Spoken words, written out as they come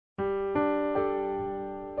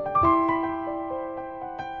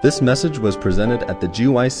This message was presented at the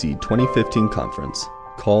GYC 2015 conference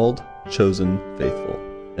called Chosen Faithful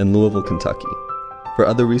in Louisville, Kentucky. For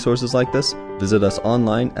other resources like this, visit us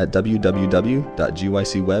online at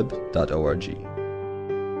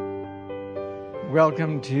www.gycweb.org.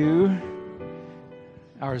 Welcome to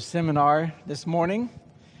our seminar this morning.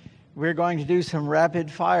 We're going to do some rapid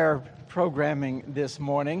fire programming this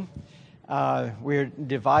morning. We're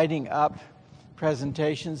dividing up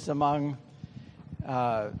presentations among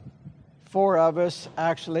 4 of us,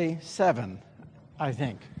 actually 7, I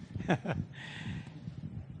think.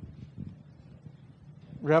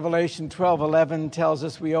 Revelation 12:11 tells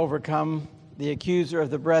us we overcome the accuser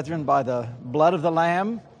of the brethren by the blood of the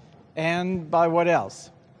Lamb and by what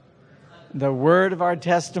else? The word of our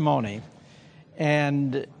testimony.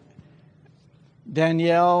 And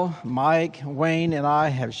Danielle, Mike, Wayne, and I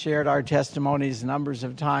have shared our testimonies numbers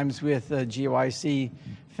of times with the GYC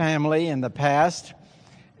family in the past.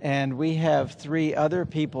 And we have 3 other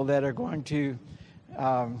people that are going to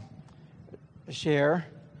share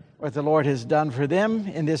what the Lord has done for them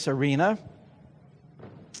in this arena.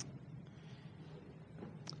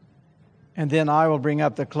 And then I will bring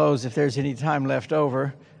up the close. If there's any time left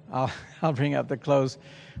over, I'll bring up the close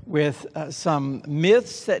with some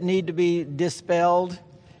myths that need to be dispelled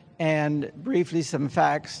and briefly some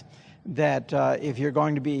facts that if you're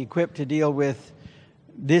going to be equipped to deal with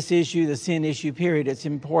this issue, the sin issue, period, it's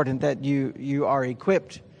important that you are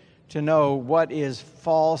equipped to know what is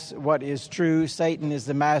false, what is true. Satan is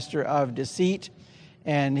the master of deceit,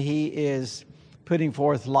 and he is putting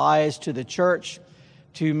forth lies to the church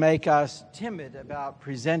to make us timid about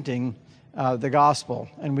presenting the gospel.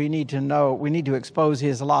 And we need to expose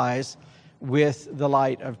his lies with the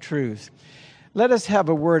light of truth. Let us have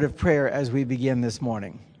a word of prayer as we begin this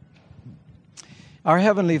morning. Our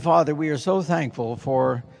Heavenly Father, we are so thankful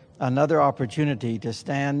for another opportunity to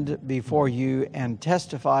stand before you and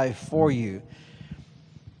testify for you.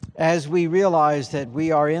 As we realize that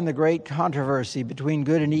we are in the great controversy between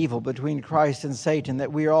good and evil, between Christ and Satan,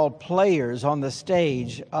 that we are all players on the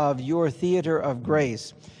stage of your theater of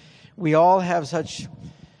grace. We all have such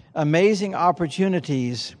amazing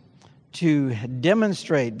opportunities to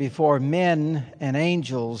demonstrate before men and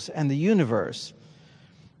angels and the universe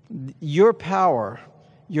your power,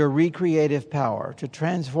 your recreative power to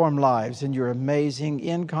transform lives in your amazing,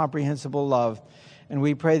 incomprehensible love. And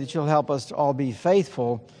we pray that you'll help us to all be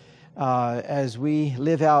faithful as we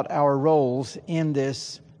live out our roles in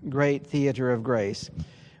this great theater of grace.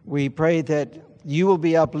 We pray that you will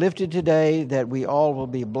be uplifted today, that we all will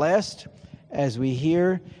be blessed as we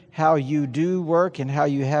hear how you do work and how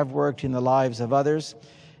you have worked in the lives of others.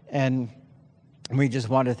 And we just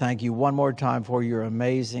want to thank you one more time for your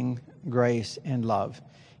amazing grace and love.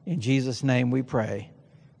 In Jesus' name we pray.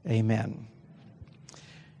 Amen.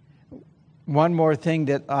 One more thing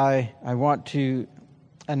that I want to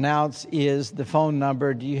announce is the phone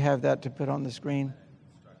number. Do you have that to put on the screen?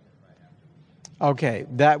 Okay,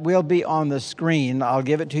 that will be on the screen. I'll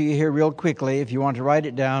give it to you here real quickly if you want to write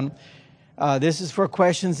it down. This is for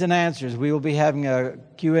questions and answers. We will be having a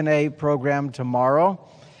Q&A program tomorrow,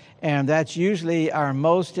 and that's usually our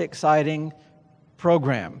most exciting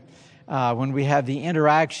program when we have the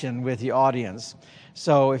interaction with the audience.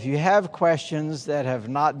 So if you have questions that have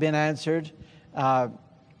not been answered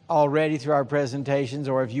already through our presentations,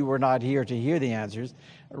 or if you were not here to hear the answers,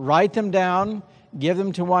 write them down, give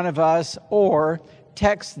them to one of us, or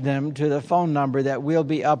text them to the phone number that will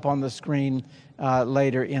be up on the screen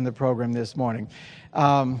later in the program this morning.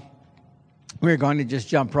 We're going to just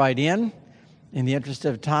jump right in the interest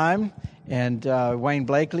of time, and Wayne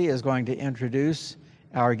Blakely is going to introduce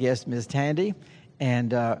our guest, Ms. Tandy,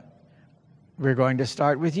 and we're going to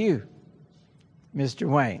start with you, Mr.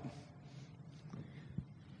 Wayne.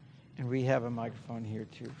 And we have a microphone here,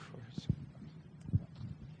 too, for us.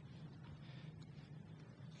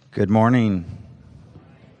 Good morning.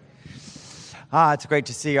 It's great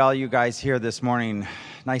to see all you guys here this morning,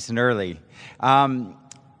 nice and early.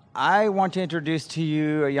 I want to introduce to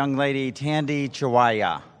you a young lady, Tandy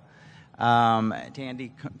Chiwaya.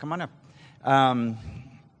 Tandy, come on up.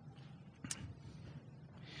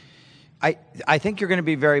 I think you're going to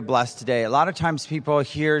be very blessed today. A lot of times people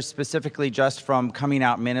hear specifically just from coming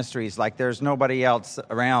out ministries, like there's nobody else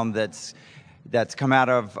around that's come out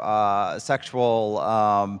of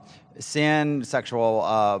sexual sin,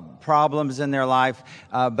 sexual problems in their life.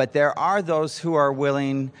 But there are those who are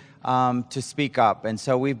willing to speak up, and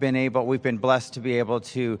so we've been blessed to be able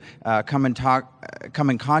to come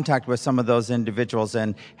in contact with some of those individuals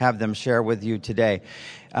and have them share with you today.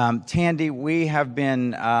 Tandy, we have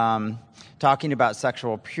been talking about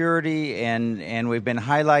sexual purity, and we've been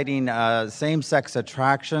highlighting same-sex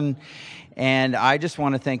attraction. And I just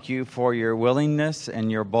want to thank you for your willingness and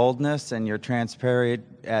your boldness and your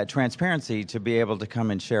transparency to be able to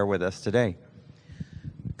come and share with us today.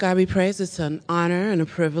 God be praised. It's an honor and a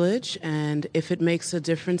privilege, and if it makes a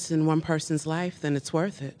difference in one person's life, then it's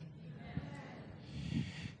worth it.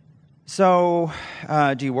 So,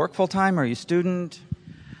 do you work full-time? Are you a student?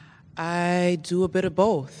 I do a bit of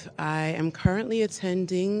both. I am currently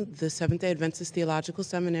attending the Seventh-day Adventist Theological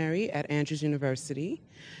Seminary at Andrews University,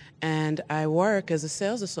 and I work as a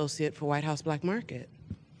sales associate for White House Black Market.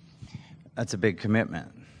 That's a big commitment.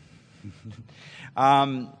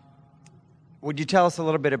 Would you tell us a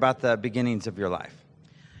little bit about the beginnings of your life?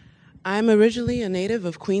 I'm originally a native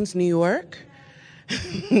of Queens, New York.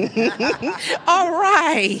 All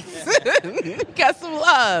right. Got some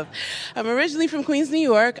love. I'm originally from Queens, New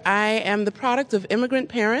York. I am the product of immigrant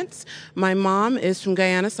parents. My mom is from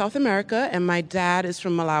Guyana, South America, and my dad is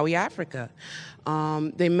from Malawi, Africa.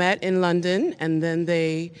 They met in London, and then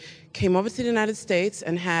they came over to the United States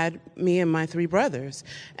and had me and my 3 brothers.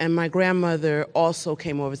 And my grandmother also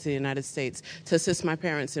came over to the United States to assist my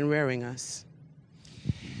parents in rearing us.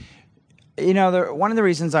 You know, one of the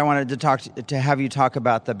reasons I wanted to have you talk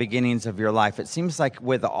about the beginnings of your life, it seems like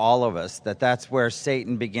with all of us that's where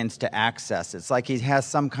Satan begins to access. It's like he has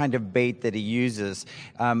some kind of bait that he uses.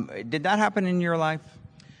 Did that happen in your life?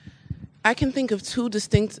 I can think of 2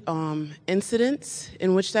 distinct incidents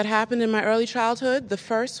in which that happened in my early childhood. The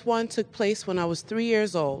first one took place when I was 3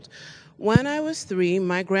 years old. When I was 3,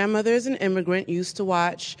 my grandmother, as an immigrant, used to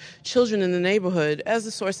watch children in the neighborhood as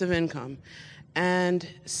a source of income. And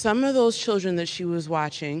some of those children that she was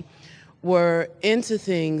watching were into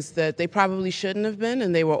things that they probably shouldn't have been,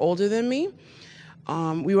 and they were older than me.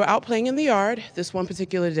 We were out playing in the yard this one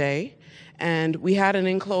particular day, and we had an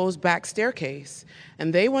enclosed back staircase.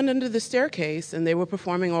 And they went under the staircase, and they were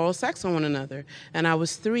performing oral sex on one another. And I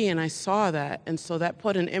was 3, and I saw that, and so that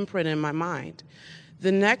put an imprint in my mind.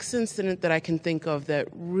 The next incident that I can think of that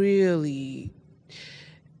really,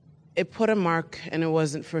 it put a mark, and it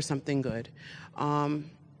wasn't for something good.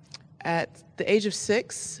 At the age of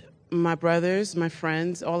 6, my brothers, my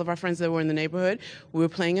friends, all of our friends that were in the neighborhood, we were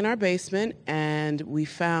playing in our basement, and we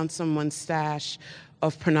found someone's stash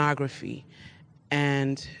of pornography.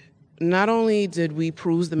 And not only did we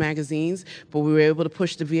peruse the magazines, but we were able to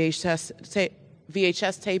push the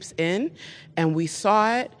VHS tapes in, and we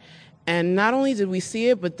saw it. And not only did we see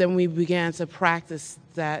it, but then we began to practice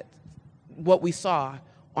what we saw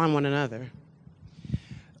on one another.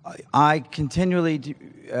 I continue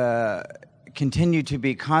to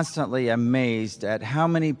be constantly amazed at how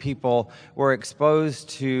many people were exposed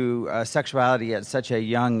to sexuality at such a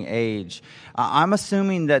young age. I'm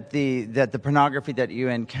assuming that the pornography that you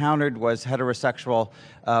encountered was heterosexual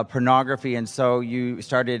pornography, and so you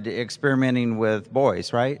started experimenting with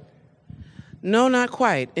boys, right? No, not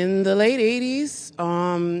quite. In the late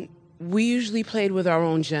 80s, we usually played with our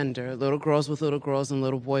own gender, little girls with little girls and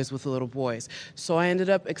little boys with little boys. So I ended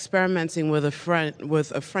up experimenting with a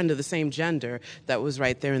friend of the same gender that was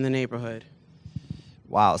right there in the neighborhood.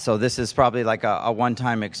 Wow, so this is probably like a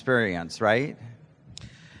one-time experience, right?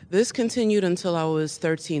 This continued until I was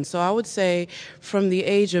 13. So I would say from the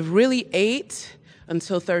age of really 8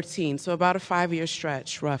 until 13, so about a 5-year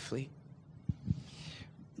stretch, roughly.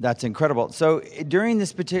 That's incredible. So during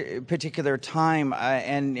this particular time,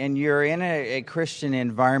 and you're in a Christian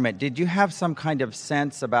environment, did you have some kind of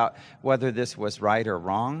sense about whether this was right or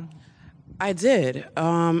wrong? I did.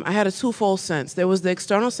 I had a twofold sense. There was the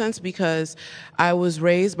external sense because I was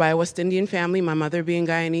raised by a West Indian family, my mother being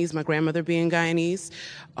Guyanese, my grandmother being Guyanese.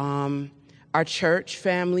 Our church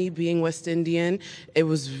family being West Indian, it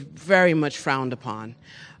was very much frowned upon.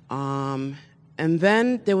 And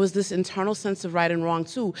then there was this internal sense of right and wrong,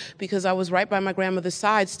 too, because I was right by my grandmother's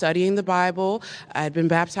side studying the Bible. I had been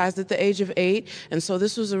baptized at the age of 8, and so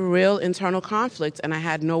this was a real internal conflict, and I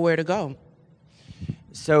had nowhere to go.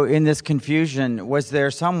 So in this confusion, was there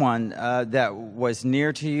someone that was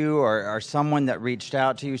near to you or someone that reached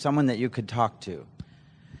out to you, someone that you could talk to?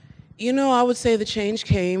 You know, I would say the change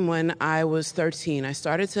came when I was 13. I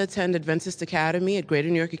started to attend Adventist Academy at Greater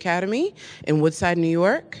New York Academy in Woodside, New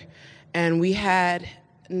York. And we had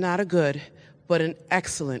not a good, but an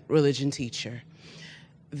excellent religion teacher.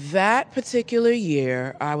 That particular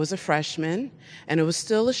year, I was a freshman, and it was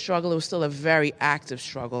still a struggle. It was still a very active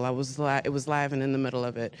struggle. It was live and in the middle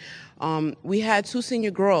of it. We had 2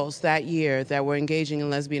 senior girls that year that were engaging in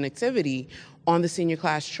lesbian activity on the senior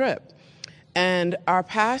class trip. And our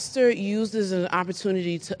pastor used this as an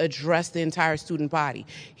opportunity to address the entire student body.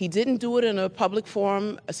 He didn't do it in a public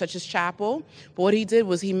forum such as chapel, but what he did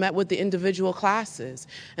was he met with the individual classes.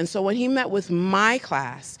 And so when he met with my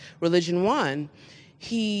class, Religion 1,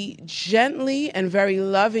 he gently and very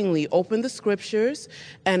lovingly opened the scriptures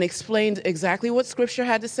and explained exactly what scripture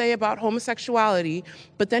had to say about homosexuality,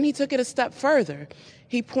 but then he took it a step further.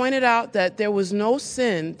 He pointed out that there was no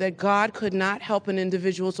sin that God could not help an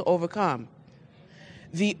individual to overcome.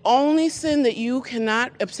 The only sin that you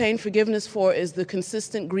cannot obtain forgiveness for is the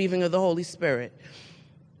consistent grieving of the Holy Spirit.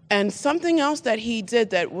 And something else that he did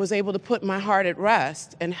that was able to put my heart at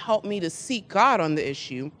rest and help me to seek God on the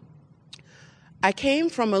issue, I came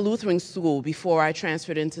from a Lutheran school before I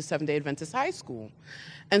transferred into Seventh-day Adventist high school.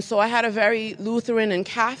 And so I had a very Lutheran and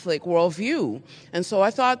Catholic worldview. And so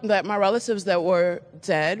I thought that my relatives that were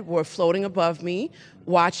dead were floating above me,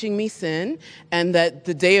 watching me sin, and that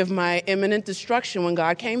the day of my imminent destruction, when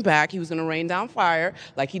God came back, he was going to rain down fire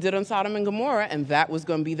like he did on Sodom and Gomorrah, and that was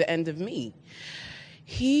going to be the end of me.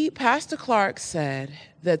 Pastor Clark said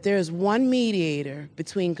that there's one mediator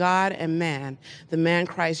between God and man, the man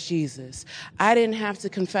Christ Jesus. I didn't have to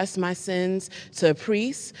confess my sins to a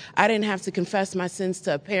priest. I didn't have to confess my sins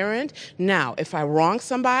to a parent. Now, if I wronged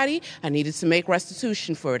somebody, I needed to make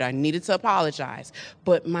restitution for it. I needed to apologize.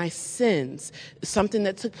 But my sins, something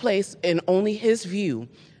that took place in only his view,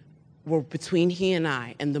 were between he and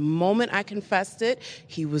I. And the moment I confessed it,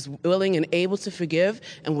 he was willing and able to forgive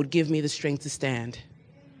and would give me the strength to stand.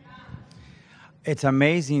 It's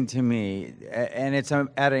amazing to me, and it's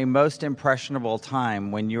at a most impressionable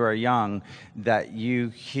time when you are young that you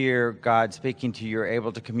hear God speaking to you, you're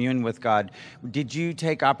able to commune with God. Did you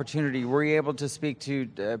take opportunity? Were you able to speak to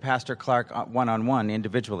Pastor Clark one-on-one,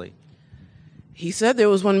 individually? He said there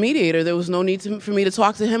was one mediator. There was no need for me to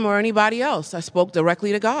talk to him or anybody else. I spoke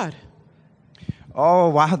directly to God. Oh,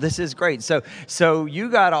 wow, this is great. So you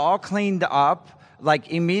got all cleaned up,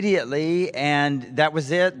 like immediately, and that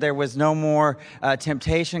was it. There was no more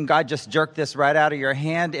temptation. God just jerked this right out of your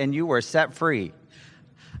hand, and you were set free.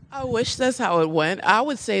 I wish that's how it went. I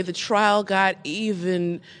would say the trial got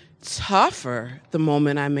even tougher the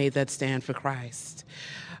moment I made that stand for Christ.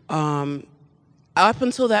 Up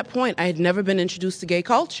until that point, I had never been introduced to gay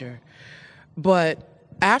culture. But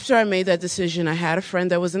after I made that decision, I had a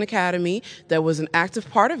friend that was in Academy that was an active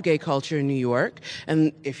part of gay culture in New York.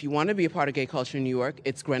 And if you want to be a part of gay culture in New York,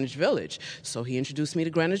 it's Greenwich Village. So he introduced me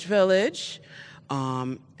to Greenwich Village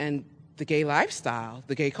and the gay lifestyle,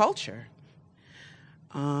 the gay culture.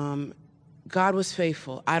 God was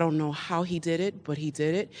faithful. I don't know how he did it, but he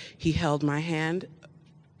did it. He held my hand.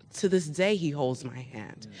 To this day, he holds my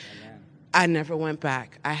hand. I never went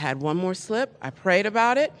back. I had one more slip. I prayed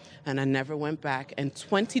about it, and I never went back. And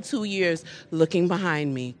 22 years looking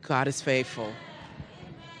behind me, God is faithful.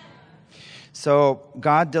 So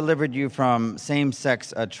God delivered you from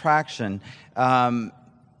same-sex attraction. Are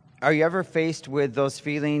you ever faced with those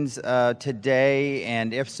feelings today?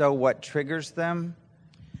 And if so, what triggers them?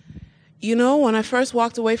 You know, when I first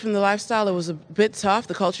walked away from the lifestyle, it was a bit tough.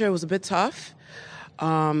 The culture was a bit tough.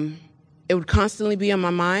 It would constantly be on my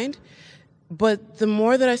mind. But the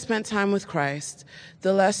more that I spent time with Christ,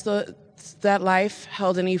 the less that life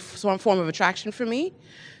held any form of attraction for me.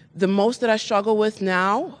 The most that I struggle with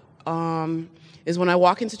now is when I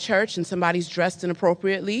walk into church and somebody's dressed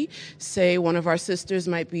inappropriately. Say one of our sisters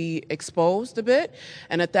might be exposed a bit,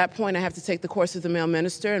 and at that point I have to take the course of the male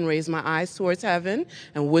minister and raise my eyes towards heaven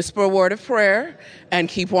and whisper a word of prayer and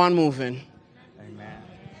keep on moving.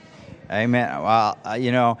 Amen. Well,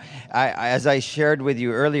 as I shared with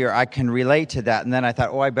you earlier, I can relate to that. And then I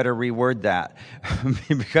thought, I better reword that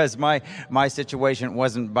because my situation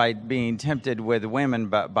wasn't by being tempted with women,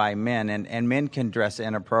 but by men. And men can dress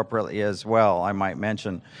inappropriately as well, I might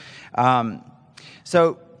mention.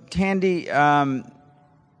 So, Tandy,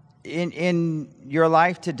 in your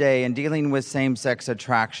life today and dealing with same-sex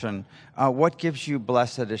attraction, what gives you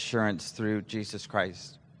blessed assurance through Jesus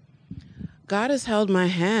Christ? God has held my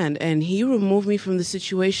hand, and he removed me from the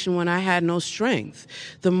situation when I had no strength.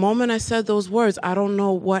 The moment I said those words, I don't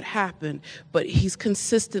know what happened, but he's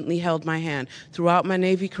consistently held my hand. Throughout my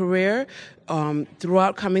Navy career,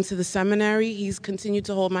 throughout coming to the seminary, he's continued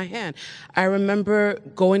to hold my hand. I remember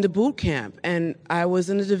going to boot camp, and I was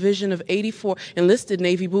in a division of 84, enlisted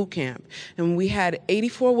Navy boot camp, and we had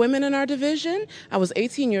 84 women in our division. I was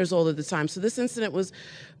 18 years old at the time, so this incident was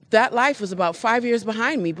that life was about 5 years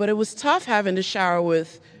behind me, but it was tough having to shower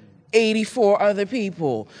with 84 other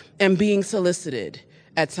people and being solicited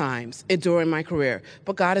at times during my career.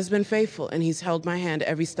 But God has been faithful, and he's held my hand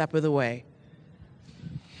every step of the way.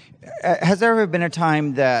 Has there ever been a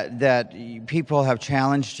time that people have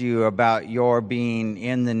challenged you about your being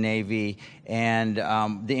in the Navy and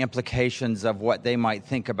the implications of what they might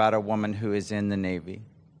think about a woman who is in the Navy?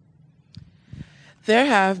 There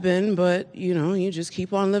have been, but, you just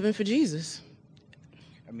keep on living for Jesus.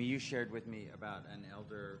 I mean, you shared with me about an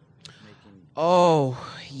elder making... Oh,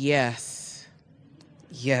 yes.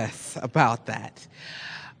 Yes, about that.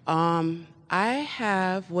 I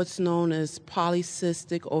have what's known as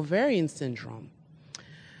polycystic ovarian syndrome.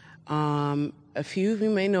 A few of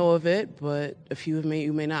you may know of it, but a few of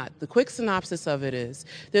you may not. The quick synopsis of it is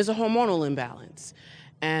there's a hormonal imbalance,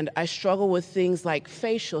 and I struggle with things like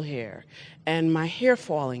facial hair and my hair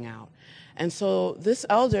falling out. And so this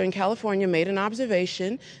elder in California made an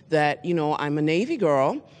observation that, I'm a Navy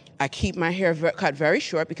girl. I keep my hair cut very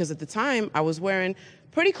short because at the time I was wearing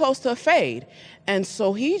pretty close to a fade. And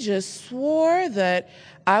so he just swore that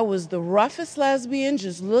I was the roughest lesbian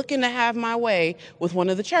just looking to have my way with one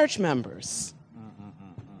of the church members.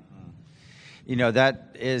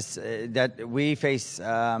 That we face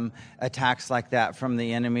attacks like that from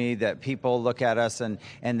the enemy, that people look at us and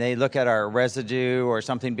they look at our residue or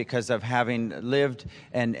something because of having lived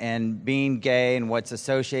and being gay and what's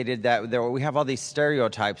associated, that we have all these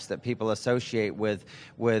stereotypes that people associate with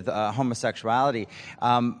homosexuality.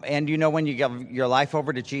 And when you give your life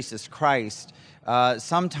over to Jesus Christ,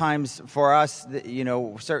 sometimes for us,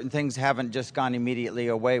 certain things haven't just gone immediately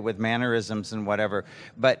away with mannerisms and whatever,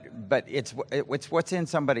 but it's what's in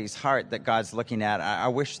somebody's heart that God's looking at. I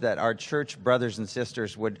wish that our church brothers and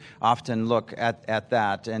sisters would often look at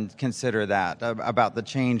that and consider that about the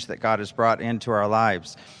change that God has brought into our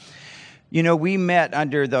lives. We met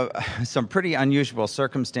under some pretty unusual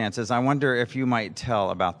circumstances. I wonder if you might tell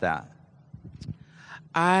about that.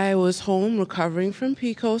 I was home recovering from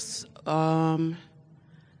PCOS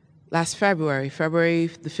last February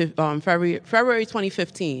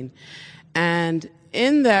 2015, and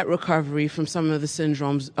in that recovery from some of the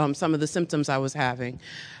syndromes, some of the symptoms I was having,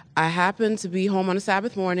 I happened to be home on a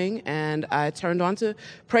Sabbath morning, and I turned on to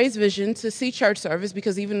Praise Vision to see church service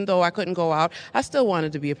because even though I couldn't go out, I still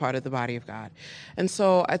wanted to be a part of the body of God. And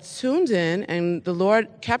so I tuned in, and the Lord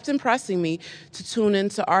kept impressing me to tune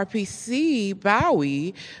into RPC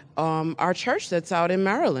Bowie, our church that's out in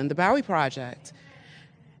Maryland, the Bowie Project.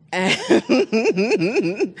 And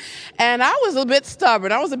I was a bit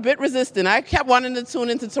stubborn. I was a bit resistant. I kept wanting to tune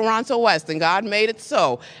into Toronto West, and God made it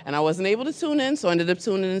so. And I wasn't able to tune in, so I ended up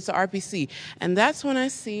tuning into RPC. And that's when I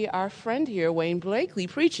see our friend here, Wayne Blakely,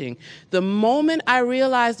 preaching. The moment I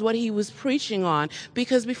realized what he was preaching on,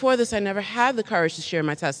 because before this I never had the courage to share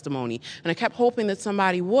my testimony, and I kept hoping that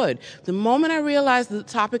somebody would. The moment I realized the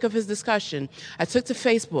topic of his discussion, I took to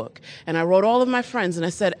Facebook, and I wrote all of my friends, and I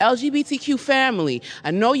said, LGBTQ family,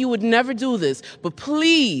 I know you would never do this, but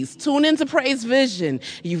please tune into Praise Vision.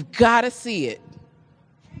 You've got to see it.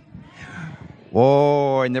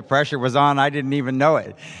 Whoa, and the pressure was on. I didn't even know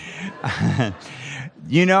it.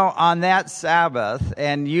 On that Sabbath,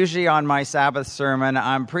 and usually on my Sabbath sermon,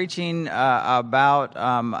 I'm preaching about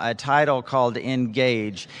a title called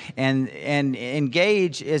Engage. And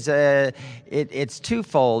Engage is it's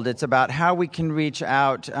twofold. It's about how we can reach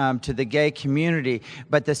out to the gay community.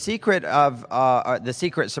 But the secret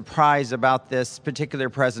surprise about this particular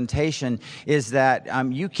presentation is that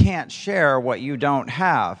you can't share what you don't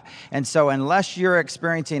have. And so unless you're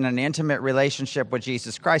experiencing an intimate relationship with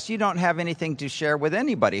Jesus Christ, you don't have anything to share with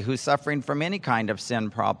anybody who's suffering from any kind of sin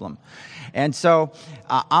problem. And so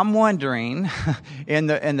I'm wondering in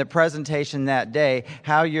the presentation that day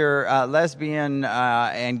how your lesbian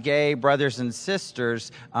and gay brothers and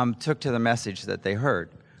sisters took to the message that they heard.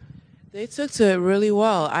 They took to it really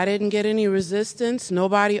well. I didn't get any resistance.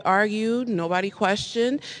 Nobody argued. Nobody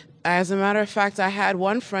questioned. As a matter of fact, I had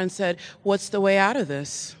one friend said, "What's the way out of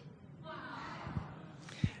this?"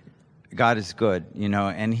 God is good,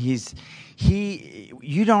 and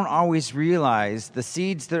you don't always realize the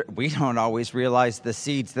seeds we don't always realize the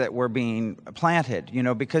seeds that were being planted,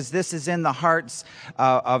 because this is in the hearts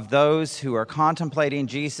of those who are contemplating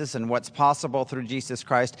Jesus and what's possible through Jesus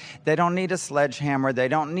Christ. They don't need a sledgehammer. They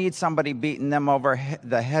don't need somebody beating them over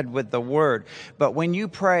the head with the word. But when you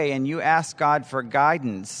pray and you ask God for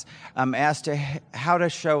guidance as to how to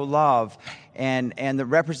show love and to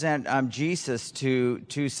represent Jesus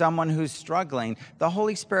to someone who's struggling, the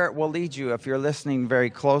Holy Spirit will lead you if you're listening very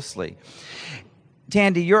closely.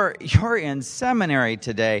 Tandy, you're in seminary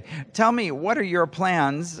today. Tell me, what are your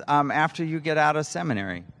plans after you get out of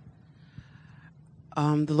seminary?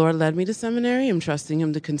 The Lord led me to seminary. I'm trusting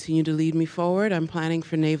Him to continue to lead me forward. I'm planning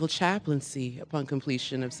for naval chaplaincy upon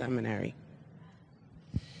completion of seminary.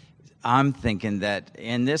 I'm thinking that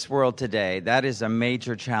in this world today, that is a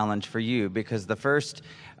major challenge for you, because the first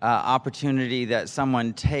opportunity that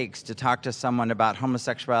someone takes to talk to someone about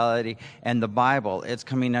homosexuality and the Bible, it's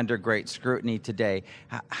coming under great scrutiny today.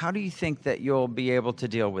 How do you think that you'll be able to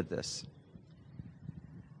deal with this?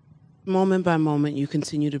 Moment by moment, you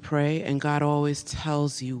continue to pray, and God always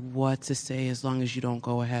tells you what to say as long as you don't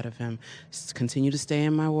go ahead of Him. Continue to stay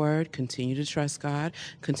in my word, continue to trust God,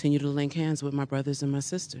 continue to link hands with my brothers and my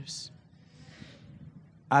sisters.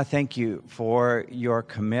 I thank you for your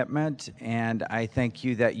commitment, and I thank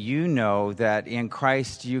you that you know that in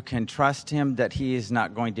Christ you can trust Him, that He is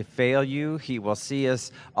not going to fail you. He will see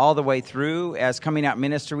us all the way through. As Coming Out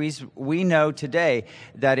Ministries, we know today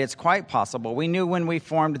that it's quite possible. We knew when we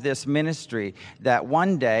formed this ministry that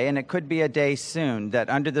one day, and it could be a day soon, that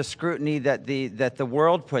under the scrutiny that the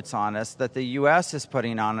world puts on us, that the U.S. is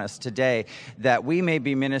putting on us today, that we may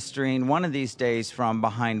be ministering one of these days from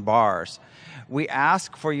behind bars. We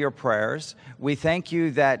ask for your prayers. We thank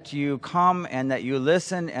you that you come and that you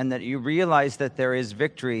listen and that you realize that there is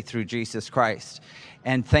victory through Jesus Christ.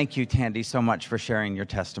 And thank you, Tandy, so much for sharing your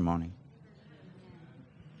testimony.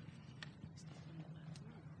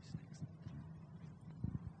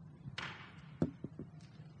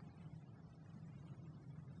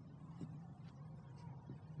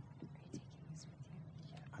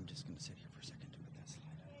 I'm just going to sit here for a second to put that slide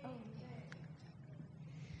up.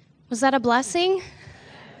 Was that a blessing?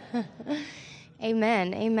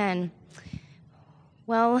 Amen, amen.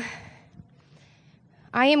 Well,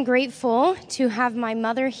 I am grateful to have my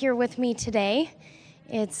mother here with me today.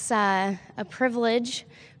 It's a privilege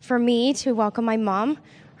for me to welcome my mom.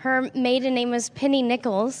 Her maiden name was Penny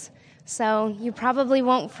Nichols, so you probably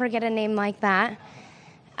won't forget a name like that.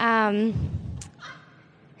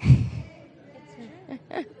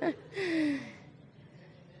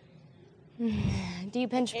 Do you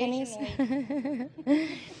pinch pennies?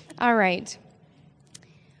 All right.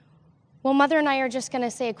 Well, Mother and I are just going to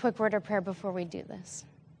say a quick word of prayer before we do this.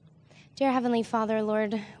 Dear Heavenly Father,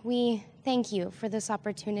 Lord, we thank you for this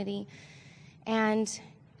opportunity. And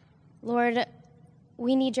Lord,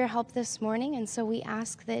 we need your help this morning, and so we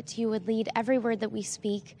ask that you would lead every word that we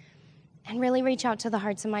speak and really reach out to the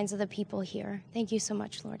hearts and minds of the people here. Thank you so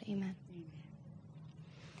much, Lord. Amen.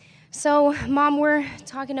 So, Mom, we're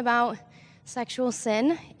talking about sexual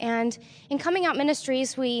sin, and in Coming Out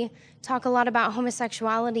Ministries, we talk a lot about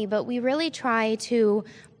homosexuality, but we really try to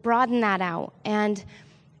broaden that out and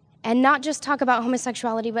not just talk about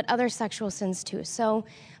homosexuality, but other sexual sins too. So,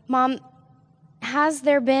 Mom, has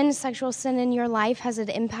there been sexual sin in your life? Has it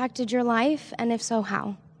impacted your life? And if so,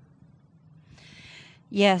 how?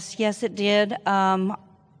 Yes, it did.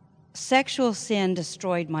 Sexual sin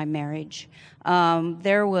destroyed my marriage.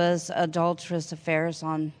 There was adulterous affairs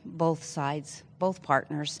on both sides, both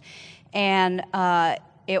partners. And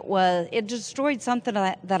it destroyed something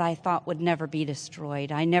that I thought would never be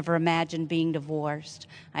destroyed. I never imagined being divorced.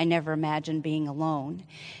 I never imagined being alone.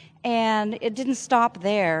 And it didn't stop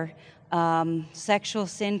there. Sexual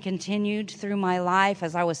sin continued through my life.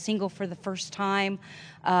 As I was single for the first time,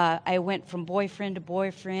 I went from boyfriend to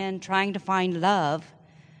boyfriend, trying to find love,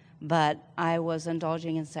 but I was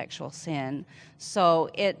indulging in sexual sin.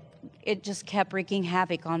 So it just kept wreaking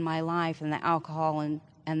havoc on my life, and the alcohol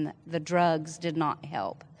and the drugs did not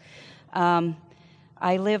help.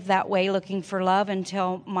 I lived that way looking for love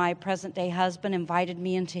until my present-day husband invited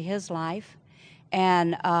me into his life,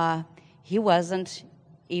 and he wasn't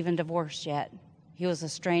even divorced yet. He was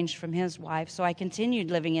estranged from his wife, so I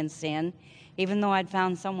continued living in sin. Even though I'd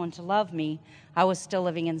found someone to love me, I was still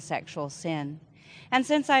living in sexual sin. And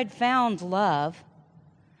since I'd found love,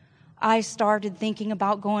 I started thinking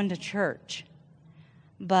about going to church.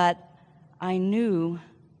 But I knew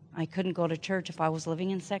I couldn't go to church if I was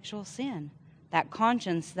living in sexual sin. That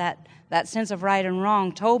conscience, that sense of right and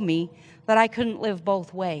wrong told me that I couldn't live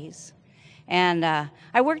both ways. And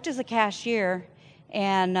I worked as a cashier,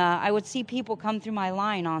 and I would see people come through my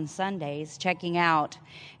line on Sundays checking out,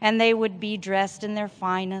 and they would be dressed in their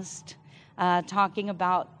finest, talking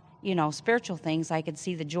about, spiritual things. I could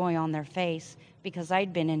see the joy on their face because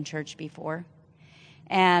I'd been in church before.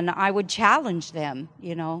 And I would challenge them,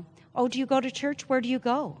 oh, do you go to church? Where do you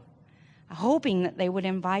go? Hoping that they would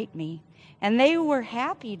invite me. And they were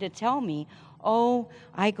happy to tell me, oh,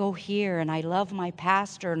 I go here and I love my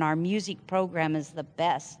pastor and our music program is the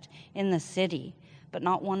best in the city. But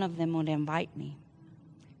not one of them would invite me.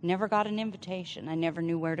 Never got an invitation. I never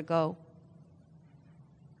knew where to go.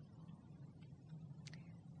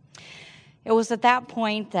 It was at that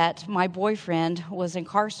point that my boyfriend was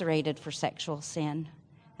incarcerated for sexual sin.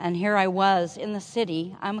 And here I was in the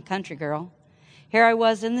city. I'm a country girl. Here I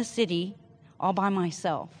was in the city all by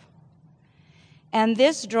myself. And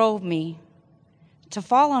this drove me to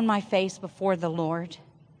fall on my face before the Lord.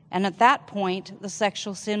 And at that point, the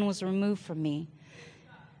sexual sin was removed from me.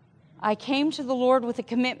 I came to the Lord with a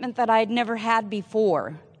commitment that I had never had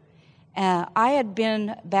before. I had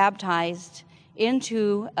been baptized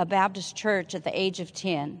into a Baptist church at the age of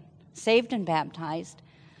 10, saved and baptized,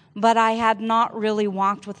 but I had not really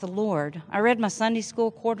walked with the Lord. I read my Sunday school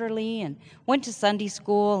quarterly and went to Sunday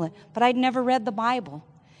school, but I'd never read the Bible.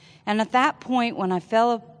 And at that point, when I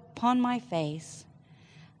fell upon my face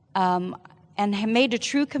and made a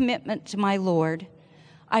true commitment to my Lord,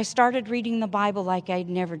 I started reading the Bible like I'd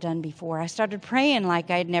never done before. I started praying like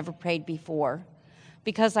I'd never prayed before,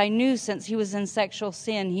 because I knew since he was in sexual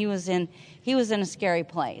sin, he was in a scary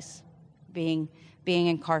place, being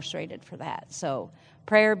incarcerated for that. So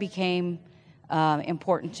prayer became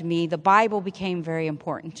important to me. The Bible became very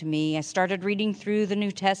important to me. I started reading through the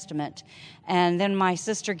New Testament, and then my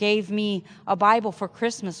sister gave me a Bible for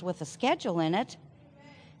Christmas with a schedule in it.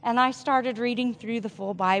 And I started reading through the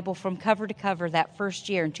full Bible from cover to cover that first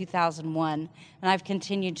year in 2001. And I've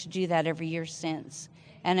continued to do that every year since.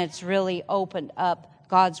 And it's really opened up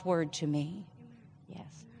God's Word to me.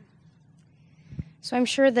 Yes. So I'm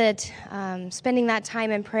sure that spending that time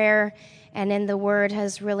in prayer and in the Word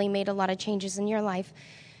has really made a lot of changes in your life.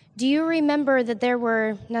 Do you remember that there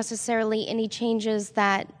were necessarily any changes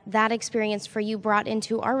that experience for you brought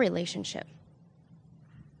into our relationship?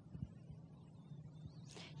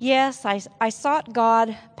 Yes, I sought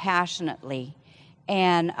God passionately,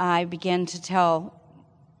 and I began to tell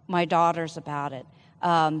my daughters about it.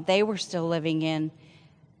 They were still living in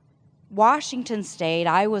Washington State.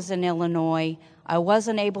 I was in Illinois. I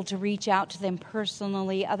wasn't able to reach out to them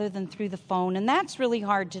personally other than through the phone, and that's really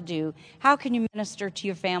hard to do. How can you minister to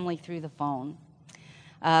your family through the phone?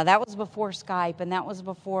 That was before Skype, and that was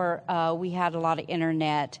before we had a lot of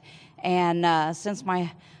internet. And since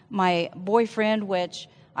my boyfriend, which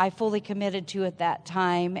I fully committed to at that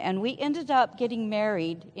time, and we ended up getting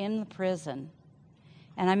married in the prison.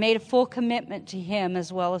 And I made a full commitment to him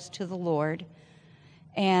as well as to the Lord.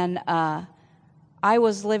 And I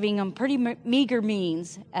was living on pretty meager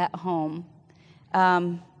means at home.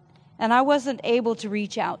 And I wasn't able to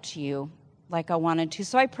reach out to you like I wanted to.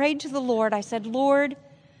 So I prayed to the Lord. I said, Lord,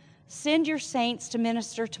 send your saints to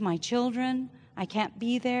minister to my children. I can't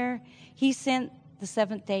be there. He sent the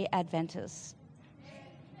Seventh-day Adventists.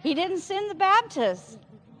 He didn't send the Baptists.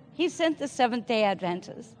 He sent the Seventh-day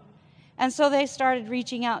Adventists. And so they started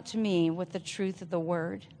reaching out to me with the truth of the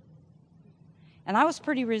Word. And I was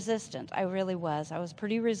pretty resistant. I really was. I was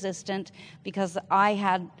pretty resistant because I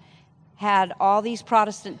had all these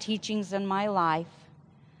Protestant teachings in my life.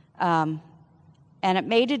 And it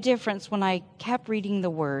made a difference when I kept reading the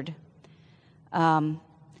Word.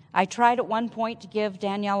 I tried at one point to give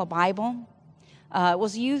Danielle a Bible. It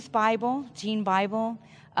was a youth Bible, teen Bible.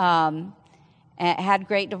 It had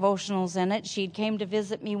great devotionals in it. She came to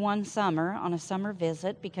visit me one summer on a summer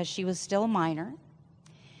visit because she was still a minor.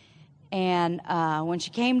 And when she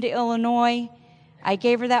came to Illinois, I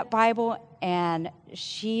gave her that Bible, and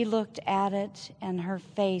she looked at it, and her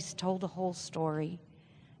face told the whole story.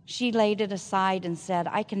 She laid it aside and said,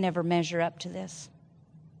 I can never measure up to this.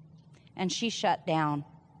 And she shut down.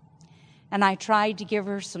 And I tried to give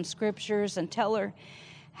her some scriptures and tell her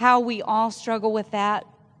how we all struggle with that.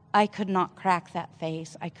 I could not crack that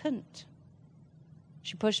face. I couldn't.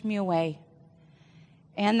 She pushed me away.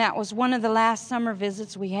 And that was one of the last summer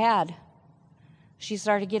visits we had. She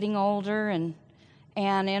started getting older and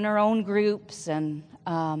in her own groups, and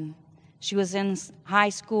she was in high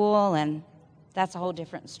school, and that's a whole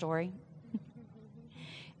different story.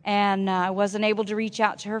 And I wasn't able to reach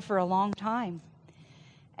out to her for a long time.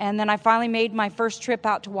 And then I finally made my first trip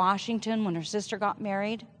out to Washington when her sister got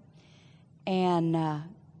married, and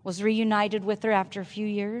was reunited with her after a few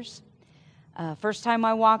years. First time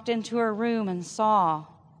I walked into her room and saw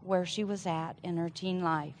where she was at in her teen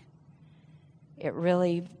life, it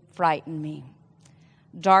really frightened me.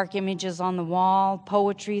 Dark images on the wall,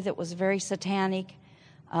 poetry that was very satanic.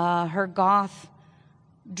 Her goth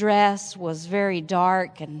dress was very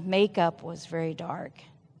dark, and makeup was very dark,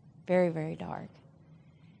 very, very dark.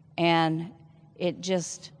 And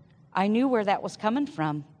I knew where that was coming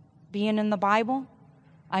from. Being in the Bible,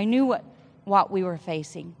 I knew what we were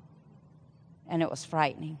facing, and it was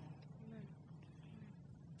frightening.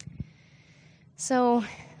 So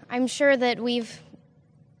I'm sure that we've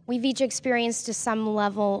each experienced to some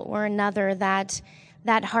level or another that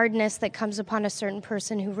hardness that comes upon a certain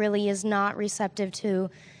person who really is not receptive to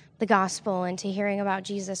the gospel and to hearing about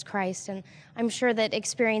Jesus Christ. And I'm sure that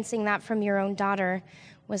experiencing that from your own daughter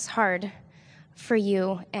was hard for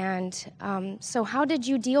you. And so how did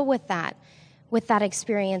you deal with that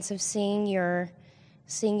experience of seeing your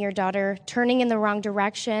daughter turning in the wrong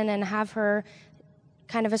direction and have her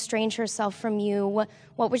kind of estrange herself from you?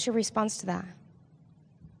 What was your response to that?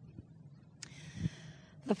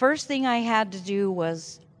 The first thing I had to do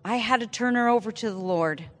was I had to turn her over to the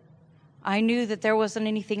Lord. I knew that there wasn't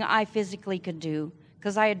anything I physically could do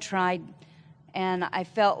because I had tried, and I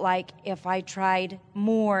felt like if I tried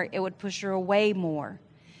more, it would push her away more.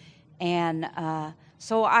 And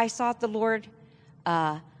so I sought the Lord.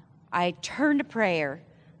 I turned to prayer.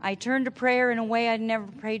 I turned to prayer in a way I'd never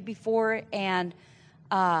prayed before, and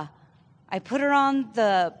I put her on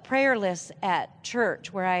the prayer list at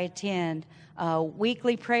church where I attend.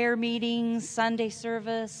 Weekly prayer meetings, Sunday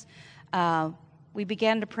service. We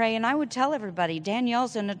began to pray, and I would tell everybody,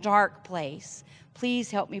 Danielle's in a dark place.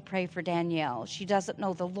 Please help me pray for Danielle. She doesn't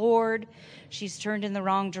know the Lord. She's turned in the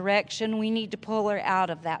wrong direction. We need to pull her out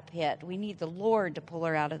of that pit. We need the Lord to pull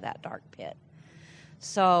her out of that dark pit.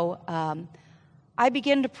 So I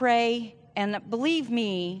began to pray, and believe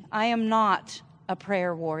me, I am not a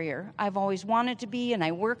prayer warrior. I've always wanted to be, and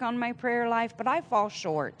I work on my prayer life, but I fall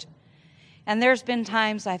short. And there's been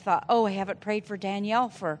times I thought, I haven't prayed for Danielle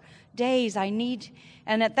for days.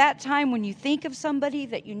 And at that time, when you think of somebody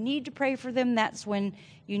that you need to pray for them, that's when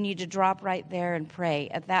you need to drop right there and pray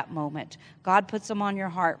at that moment. God puts them on your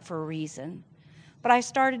heart for a reason. But I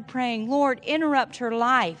started praying, Lord, interrupt her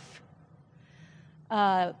life.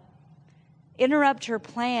 Interrupt her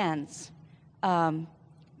plans.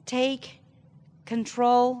 Take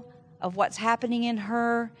control of what's happening in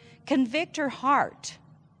her. Convict her heart.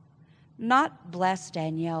 Not bless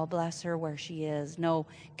Danielle, bless her where she is. No,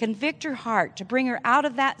 convict her heart to bring her out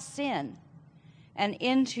of that sin and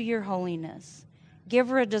into your holiness. Give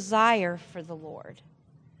her a desire for the Lord.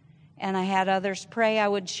 And I had others pray. I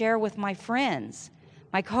would share with my friends,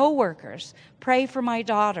 my co-workers, pray for my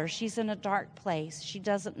daughter. She's in a dark place. She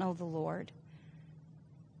doesn't know the Lord.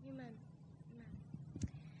 Amen.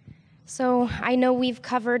 So I know we've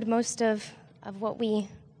covered most of what we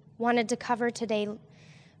wanted to cover today.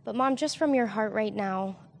 But Mom, just from your heart right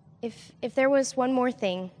now, if there was one more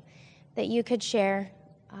thing that you could share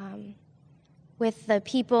with the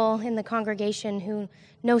people in the congregation who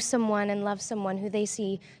know someone and love someone who they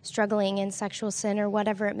see struggling in sexual sin or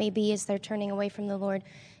whatever it may be as they're turning away from the Lord,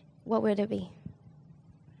 what would it be?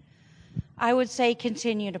 I would say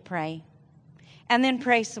continue to pray, and then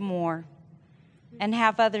pray some more, and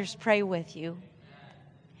have others pray with you.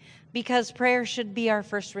 Because prayer should be our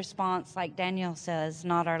first response, like Danielle says,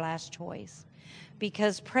 not our last choice.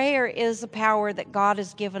 Because prayer is a power that God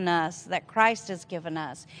has given us, that Christ has given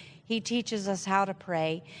us. He teaches us how to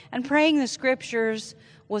pray. And praying the scriptures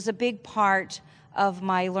was a big part of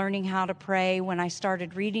my learning how to pray when I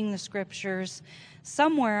started reading the scriptures.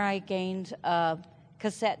 Somewhere I gained a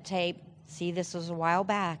cassette tape. See, this was a while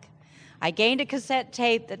back. I gained a cassette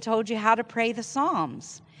tape that told you how to pray the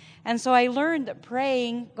Psalms. And so I learned that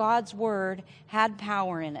praying God's word had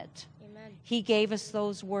power in it. Amen. He gave us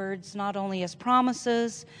those words not only as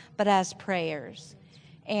promises, but as prayers.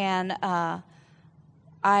 And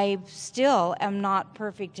I still am not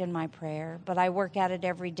perfect in my prayer, but I work at it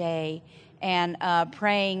every day. And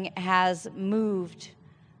praying has moved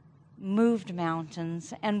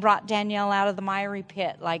mountains and brought Danielle out of the miry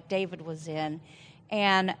pit like David was in.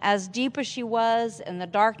 And as deep as she was and the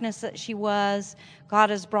darkness that she was, God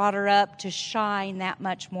has brought her up to shine that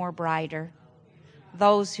much more brighter.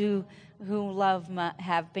 Those who love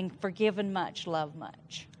have been forgiven much, love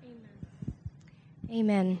much. Amen.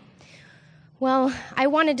 Amen. Well, I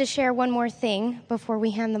wanted to share one more thing before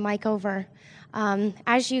we hand the mic over.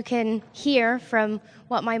 As you can hear from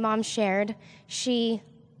what my mom shared, she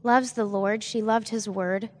loves the Lord. She loved his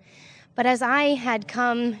word. But as I had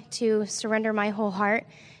come to surrender my whole heart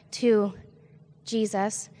to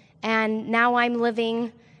Jesus, and now I'm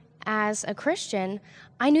living as a Christian,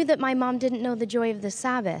 I knew that my mom didn't know the joy of the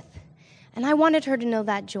Sabbath, and I wanted her to know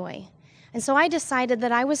that joy. And so I decided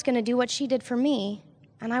that I was going to do what she did for me,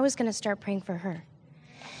 and I was going to start praying for her.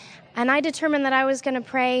 And I determined that I was going to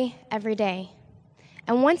pray every day.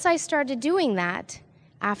 And once I started doing that,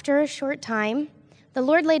 after a short time, the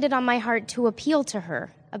Lord laid it on my heart to appeal to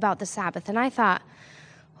her about the Sabbath. And I thought,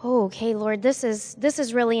 oh, okay, Lord, this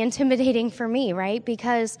is really intimidating for me, right?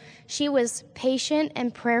 Because she was patient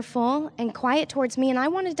and prayerful and quiet towards me, and I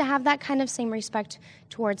wanted to have that kind of same respect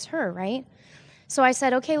towards her, right? So I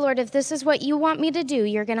said, okay, Lord, if this is what you want me to do,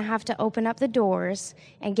 you're going to have to open up the doors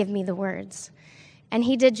and give me the words. And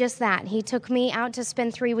he did just that. He took me out to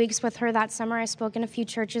spend 3 weeks with her that summer. I spoke in a few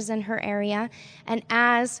churches in her area, and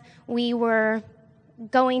as I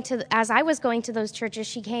was going to those churches,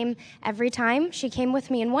 she came every time. She came with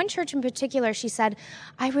me. In one church in particular, she said,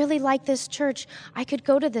 I really like this church. I could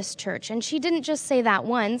go to this church. And she didn't just say that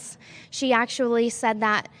once. She actually said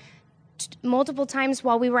that multiple times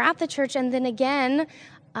while we were at the church, and then again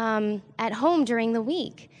at home during the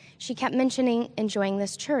week. She kept mentioning enjoying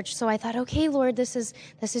this church. So I thought, okay, Lord, this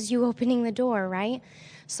is you opening the door, right?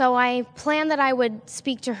 So I planned that I would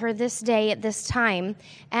speak to her this day at this time,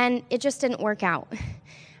 and it just didn't work out.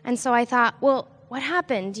 And so I thought, well, what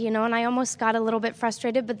happened? And I almost got a little bit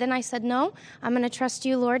frustrated, but then I said, no, I'm going to trust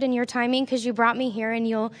you, Lord, in your timing, because you brought me here, and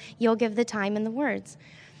you'll give the time and the words.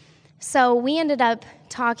 So we ended up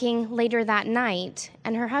talking later that night,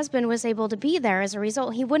 and her husband was able to be there as a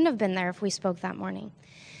result. He wouldn't have been there if we spoke that morning.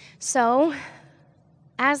 So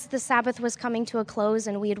as the Sabbath was coming to a close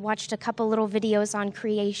and we had watched a couple little videos on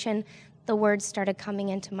creation, the words started coming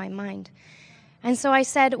into my mind. And so I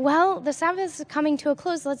said, well, the Sabbath is coming to a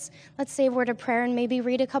close. Let's say a word of prayer and maybe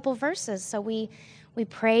read a couple verses. So we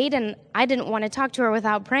prayed, and I didn't want to talk to her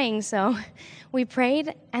without praying, so we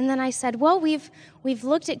prayed. And then I said, well, we've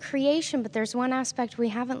looked at creation, but there's one aspect we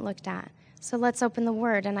haven't looked at. So let's open the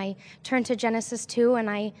Word. And I turned to Genesis 2,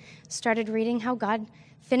 and I started reading how God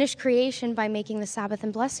finished creation by making the Sabbath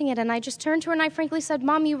and blessing it. And I just turned to her and I frankly said,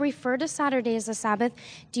 Mom, you refer to Saturday as a Sabbath.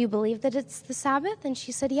 Do you believe that it's the Sabbath? And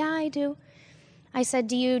she said, yeah, I do. I said,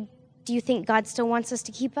 do you think God still wants us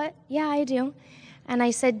to keep it? Yeah, I do. And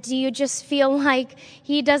I said, do you just feel like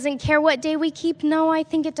he doesn't care what day we keep? No, I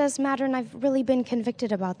think it does matter, and I've really been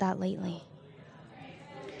convicted about that lately.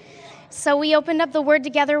 So we opened up the Word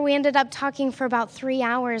together. We ended up talking for about 3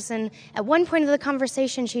 hours, and at one point of the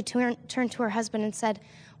conversation, she turned to her husband and said,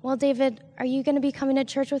 well, David, are you going to be coming to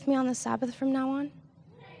church with me on the Sabbath from now on?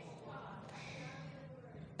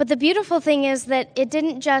 But the beautiful thing is that it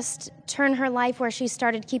didn't just turn her life where she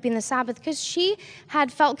started keeping the Sabbath, because she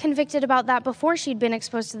had felt convicted about that before she'd been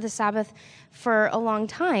exposed to the Sabbath for a long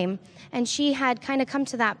time. And she had kind of come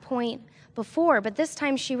to that point before, but this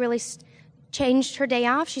time she really changed her day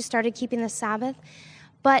off. She started keeping the Sabbath,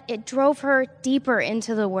 but it drove her deeper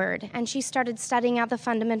into the Word, and she started studying out the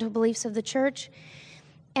fundamental beliefs of the church.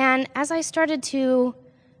 And as I started to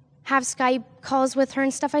have Skype calls with her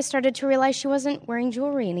and stuff, I started to realize she wasn't wearing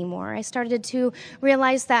jewelry anymore. I started to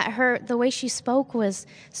realize that the way she spoke was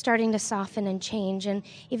starting to soften and change. And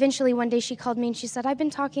eventually one day she called me and she said, I've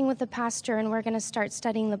been talking with the pastor, and we're going to start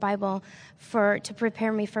studying the Bible to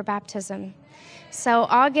prepare me for baptism. So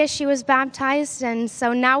August she was baptized, and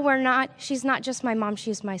so now she's not just my mom,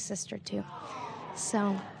 she's my sister too.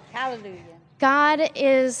 So Hallelujah. God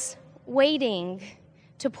is waiting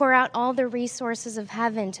to pour out all the resources of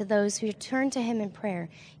heaven to those who turn to him in prayer.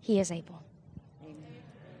 He is able.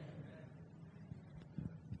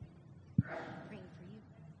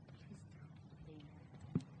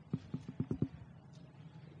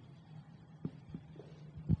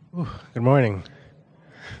 Good morning.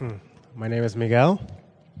 My name is Miguel,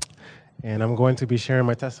 and I'm going to be sharing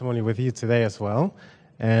my testimony with you today as well.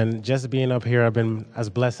 And just being up here, I've been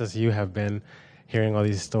as blessed as you have been hearing all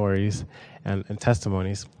these stories and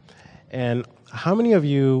testimonies. And how many of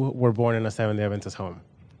you were born in a Seventh-day Adventist home?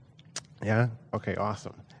 Yeah? Okay,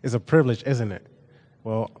 awesome. It's a privilege, isn't it?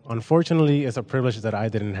 Well, unfortunately, it's a privilege that I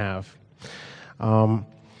didn't have.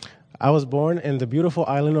 I was born in the beautiful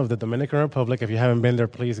island of the Dominican Republic. If you haven't been there,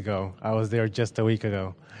 please go. I was there just a week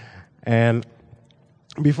ago. And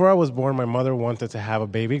before I was born, my mother wanted to have a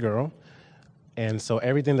baby girl. And so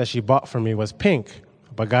everything that she bought for me was pink.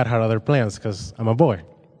 But God had other plans because I'm a boy.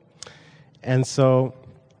 And so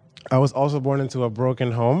I was also born into a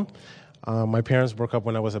broken home. My parents broke up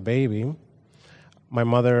when I was a baby. My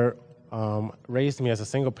mother raised me as a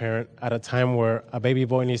single parent at a time where a baby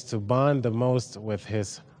boy needs to bond the most with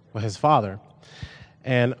his father.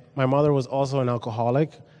 And my mother was also an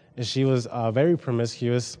alcoholic, and she was very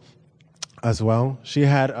promiscuous as well. She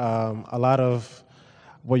had a lot of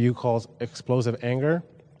what you call explosive anger.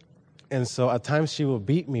 And so at times she would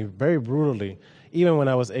beat me very brutally, even when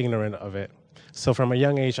I was ignorant of it. So from a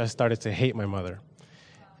young age, I started to hate my mother.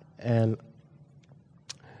 And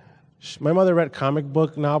my mother read comic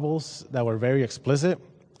book novels that were very explicit,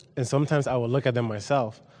 and sometimes I would look at them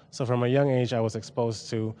myself. So from a young age, I was exposed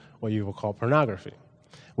to what you would call pornography.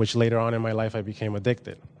 which later on in my life I became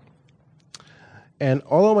addicted. And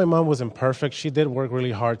although my mom wasn't perfect, she did work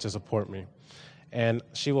really hard to support me. And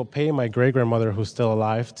she will pay my great-grandmother, who's still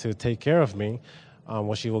alive, to take care of me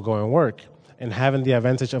while she will go and work. And having the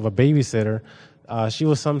advantage of a babysitter, she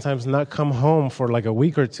will sometimes not come home for like a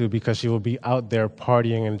week or two because she will be out there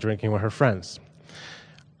partying and drinking with her friends.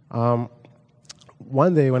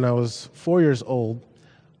 One day when I was 4 years old,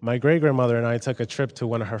 my great-grandmother and I took a trip to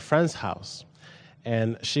one of her friend's house.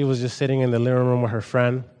 And she was just sitting in the living room with her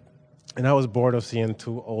friend, and I was bored of seeing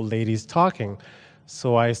two old ladies talking.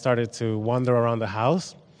 So I started to wander around the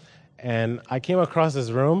house, and I came across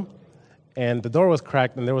this room, and the door was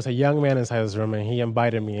cracked, and there was a young man inside this room, and he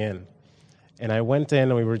invited me in. And I went in,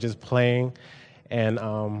 and we were just playing, and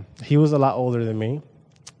he was a lot older than me.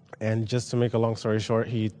 And just to make a long story short,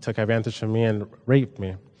 he took advantage of me and raped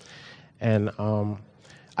me. And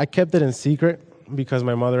I kept it in secret because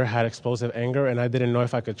my mother had explosive anger, and I didn't know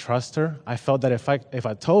if I could trust her. I felt that if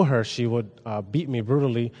I told her, she would beat me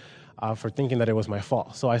brutally for thinking that it was my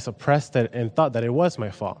fault. So I suppressed it and thought that it was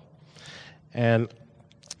my fault. And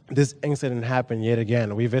this incident happened yet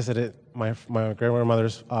again. We visited my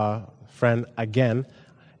grandmother's friend again,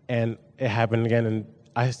 and it happened again, and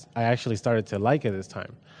I actually started to like it this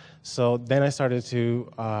time. So then I started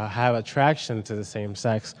to have attraction to the same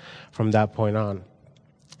sex from that point on.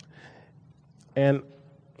 And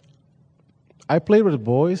I played with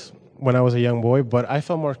boys when I was a young boy, but I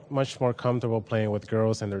felt much more comfortable playing with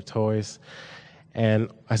girls and their toys, and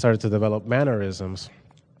I started to develop mannerisms.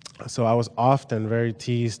 So I was often very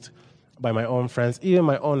teased by my own friends. Even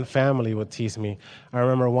my own family would tease me. I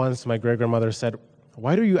remember once my great-grandmother said,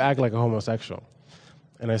 "Why do you act like a homosexual?"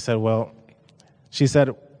 And I said, well, she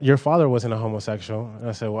said, "Your father wasn't a homosexual." And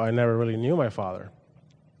I said, well, I never really knew my father,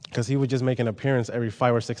 because he would just make an appearance every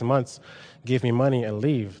 5 or 6 months, give me money, and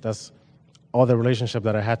leave. That's all the relationship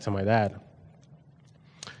that I had to my dad.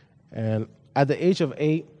 And at the age of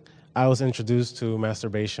 8, I was introduced to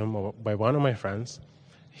masturbation by one of my friends.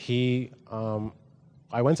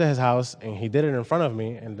 I went to his house, and he did it in front of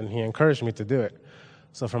me, and then he encouraged me to do it.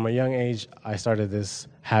 So from a young age, I started this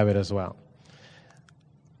habit as well.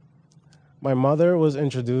 My mother was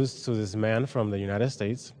introduced to this man from the United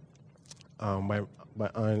States by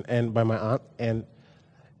my aunt, and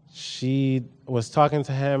she was talking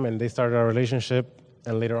to him, and they started a relationship,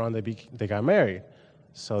 and later on they got married.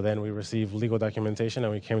 So then we received legal documentation,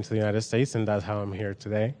 and we came to the United States, and that's how I'm here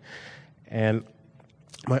today. And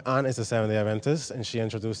my aunt is a Seventh-day Adventist, and she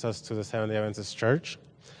introduced us to the Seventh-day Adventist church.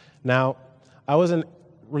 Now, I wasn't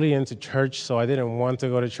really into church, so I didn't want to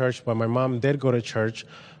go to church, but my mom did go to church,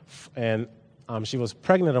 and she was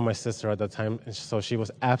pregnant of my sister at that time, and so she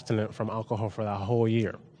was abstinent from alcohol for that whole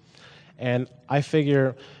year. And I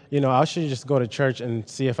figure, I should just go to church and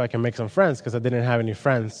see if I can make some friends, because I didn't have any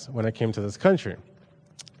friends when I came to this country.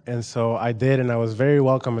 And so I did, and I was very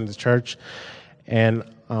welcome in the church, and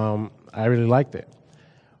I really liked it.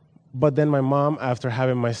 But then my mom, after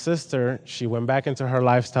having my sister, she went back into her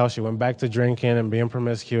lifestyle. She went back to drinking and being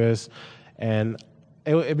promiscuous, and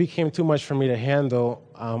it became too much for me to handle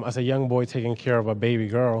as a young boy taking care of a baby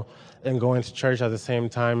girl and going to church at the same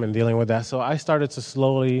time and dealing with that. So I started to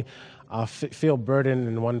slowly feel burdened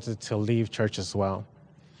and wanted to leave church as well.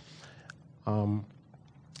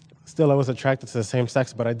 Still, I was attracted to the same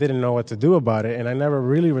sex, but I didn't know what to do about it, and I never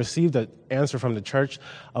really received an answer from the church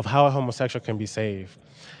of how a homosexual can be saved.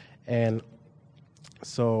 And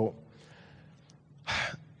so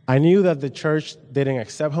I knew that the church didn't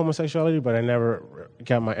accept homosexuality, but I never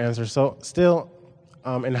got my answer. So still,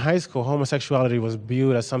 in high school, homosexuality was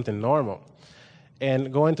viewed as something normal.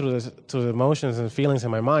 And going through the emotions and feelings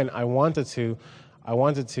in my mind, I wanted to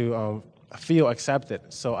feel accepted.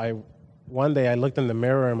 So one day I looked in the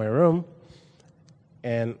mirror in my room,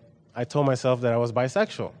 and I told myself that I was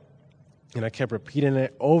bisexual. And I kept repeating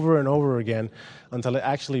it over and over again until it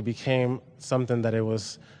actually became something that I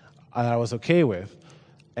was okay with.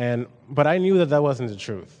 But I knew that wasn't the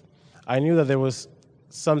truth. I knew that there was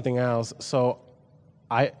something else, so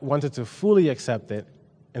I wanted to fully accept it.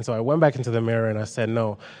 And so I went back into the mirror and I said,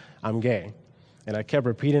 no, I'm gay. And I kept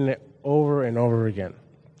repeating it over and over again.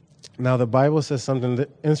 Now, the Bible says something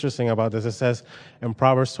interesting about this. It says in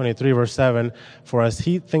Proverbs 23, verse 7, "For as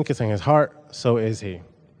he thinketh in his heart, so is he."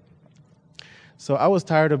 So I was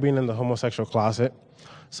tired of being in the homosexual closet.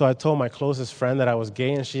 So I told my closest friend that I was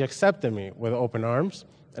gay, and she accepted me with open arms.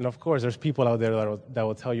 And of course, there's people out there that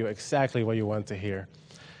will tell you exactly what you want to hear.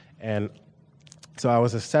 And so I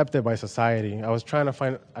was accepted by society. I was trying to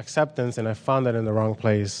find acceptance, and I found it in the wrong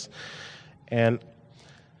place. And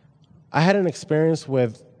I had an experience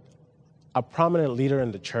with a prominent leader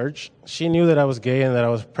in the church. She knew that I was gay and that I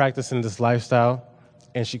was practicing this lifestyle,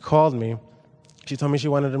 and she called me. She told me she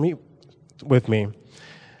wanted to meet with me,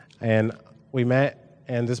 and we met,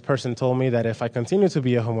 and this person told me that if I continued to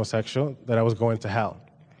be a homosexual, that I was going to hell.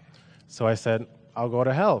 So I said, I'll go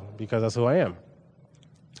to hell because that's who I am.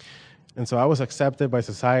 And so I was accepted by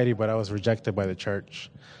society, but I was rejected by the church.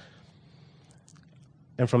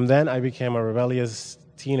 And from then, I became a rebellious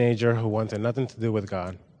teenager who wanted nothing to do with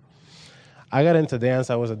God. I got into dance.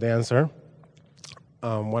 I was a dancer.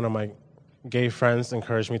 One of my gay friends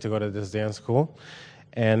encouraged me to go to this dance school,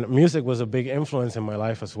 and music was a big influence in my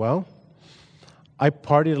life as well. I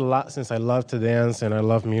partied a lot since I loved to dance and I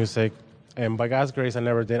love music, and by God's grace, I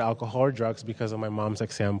never did alcohol or drugs because of my mom's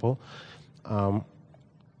example.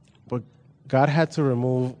 But God had to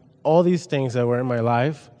remove all these things that were in my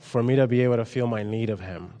life for me to be able to feel my need of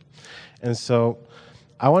Him. And so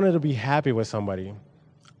I wanted to be happy with somebody.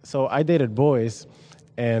 So I dated boys,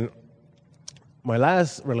 and my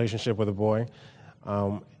last relationship with a boy,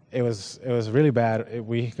 it was really bad.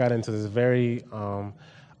 We got into this very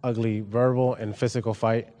ugly verbal and physical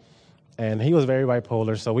fight, and he was very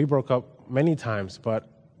bipolar, so we broke up many times, but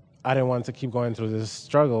I didn't want to keep going through this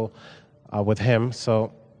struggle with him,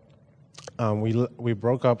 so we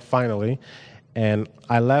broke up finally, and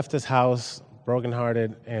I left his house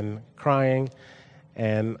brokenhearted and crying,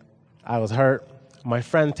 and I was hurt. My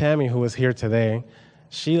friend Tammy, who was here today,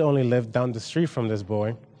 she only lived down the street from this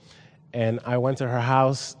boy, and I went to her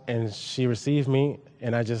house, and she received me,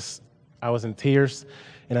 and I was in tears,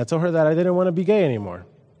 and I told her that I didn't want to be gay anymore.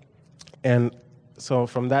 And so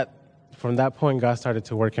from that point, God started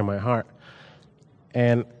to work in my heart.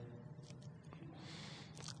 And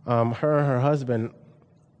her and her husband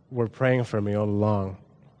were praying for me all along.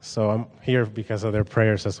 So I'm here because of their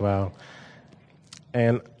prayers as well.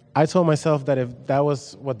 And I told myself that if that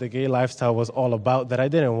was what the gay lifestyle was all about, that I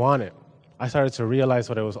didn't want it. I started to realize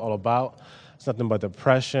what it was all about. It's nothing but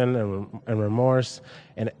depression and remorse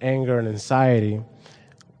and anger and anxiety.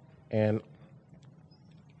 And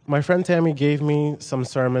my friend Tammy gave me some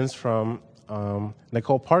sermons from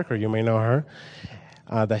Nicole Parker, you may know her,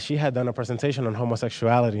 that she had done a presentation on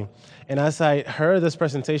homosexuality. And as I heard this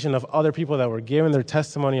presentation of other people that were giving their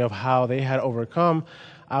testimony of how they had overcome,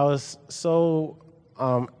 I was so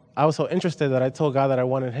interested that I told God that I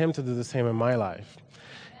wanted Him to do the same in my life.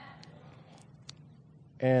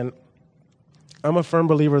 And I'm a firm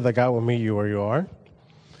believer that God will meet you where you are.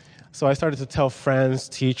 So I started to tell friends,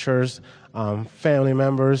 teachers, family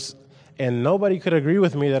members, and nobody could agree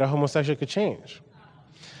with me that a homosexual could change.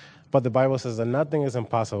 But the Bible says that nothing is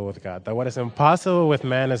impossible with God, that what is impossible with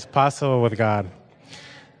man is possible with God.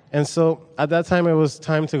 And so at that time, it was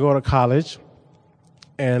time to go to college,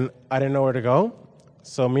 and I didn't know where to go.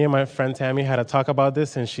 So me and my friend Tammy had a talk about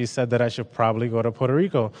this, and she said that I should probably go to Puerto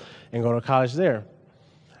Rico and go to college there.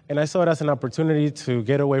 And I saw it as an opportunity to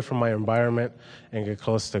get away from my environment and get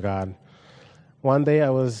close to God. One day I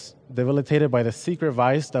was debilitated by the secret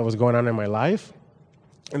vice that was going on in my life,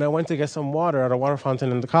 and I went to get some water at a water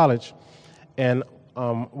fountain in the college. And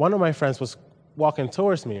one of my friends was walking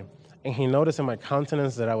towards me, and he noticed in my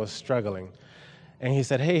countenance that I was struggling. And he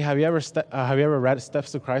said, "Hey, have you ever read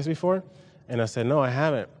Steps to Christ before?" And I said, "No, I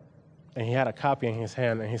haven't." And he had a copy in his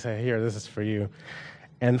hand, and he said, "Here, this is for you."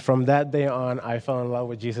 And from that day on, I fell in love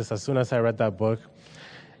with Jesus as soon as I read that book.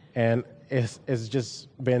 And it's just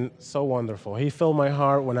been so wonderful. He filled my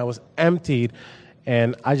heart when I was emptied,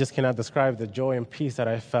 and I just cannot describe the joy and peace that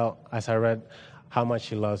I felt as I read how much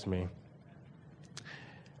He loves me.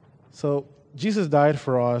 So Jesus died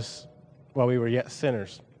for us while we were yet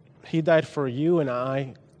sinners. He died for you and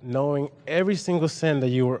I, knowing every single sin that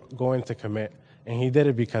you were going to commit, and He did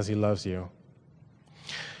it because He loves you.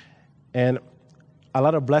 And a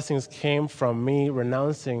lot of blessings came from me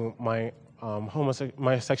renouncing my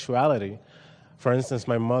my sexuality. For instance,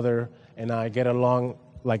 my mother and I get along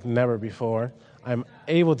like never before. I'm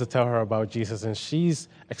able to tell her about Jesus, and she's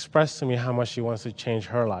expressed to me how much she wants to change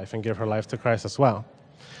her life and give her life to Christ as well.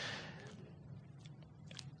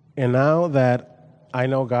 And now that I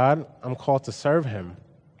know God, I'm called to serve Him.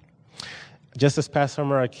 Just this past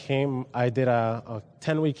summer, I did a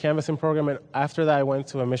 10-week canvassing program, and after that, I went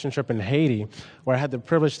to a mission trip in Haiti, where I had the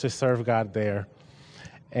privilege to serve God there.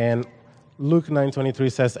 And Luke 9:23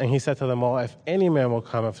 says, "And He said to them all, if any man will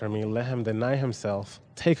come after me, let him deny himself,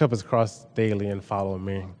 take up his cross daily, and follow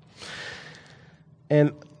me."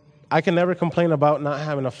 And I can never complain about not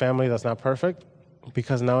having a family that's not perfect,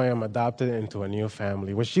 because now I am adopted into a new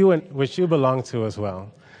family, which you belong to as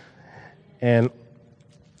well. And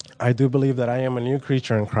I do believe that I am a new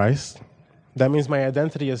creature in Christ. That means my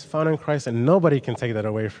identity is found in Christ, and nobody can take that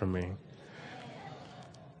away from me.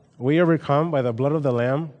 We overcome by the blood of the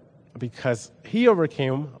Lamb because he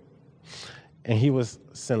overcame and he was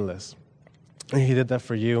sinless. And he did that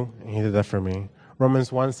for you, and he did that for me.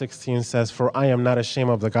 Romans 1:16 says, "For I am not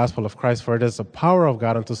ashamed of the gospel of Christ, for it is the power of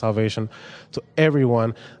God unto salvation to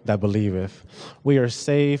everyone that believeth." We are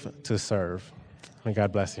saved to serve. May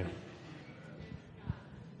God bless you.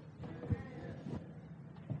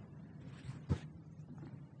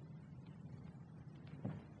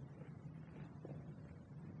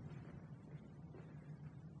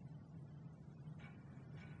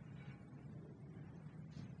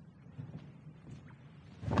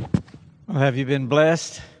 Well, have you been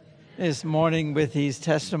blessed this morning with these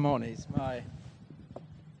testimonies?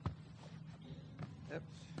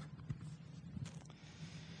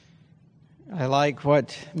 I like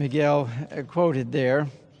what Miguel quoted there,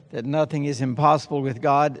 that nothing is impossible with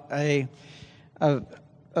God. A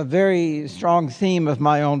very strong theme of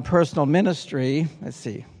my own personal ministry. Let's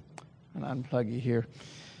see. I'm going to unplug you here.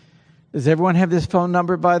 Does everyone have this phone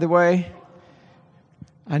number, by the way?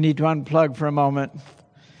 I need to unplug for a moment.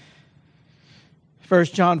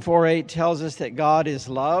 1 John 4:8 tells us that God is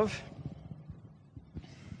love.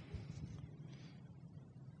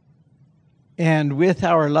 And with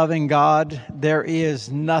our loving God, there is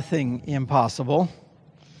nothing impossible.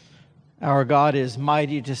 Our God is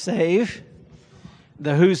mighty to save.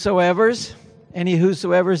 The whosoevers, any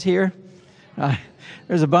whosoevers here?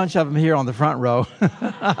 There's a bunch of them here on the front row.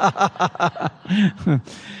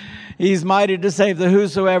 He's mighty to save the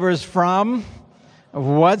whosoevers from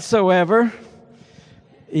whatsoever,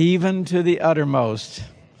 even to the uttermost.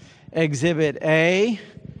 Exhibit A,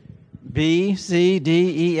 B, C,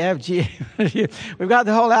 D, E, F, G. We've got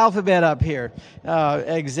the whole alphabet up here.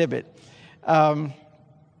 Exhibit. For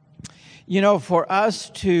us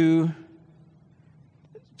to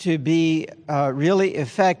be really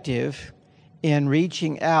effective in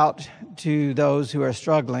reaching out to those who are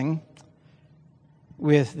struggling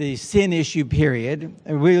with the sin issue, period,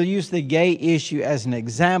 and we'll use the gay issue as an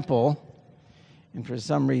example. And for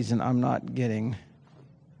some reason, I'm not getting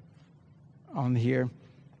on here.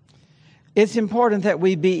 It's important that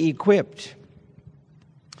we be equipped.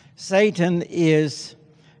 Satan is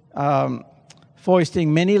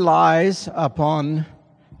foisting many lies upon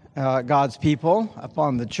God's people,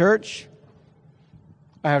 upon the church.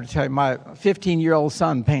 I have to tell you, my 15-year-old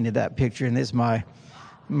son painted that picture, and this is my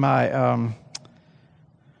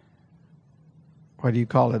what do you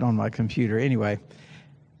call it on my computer? Anyway.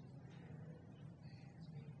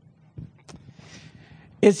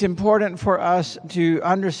 It's important for us to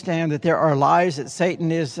understand that there are lies that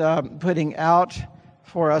Satan is putting out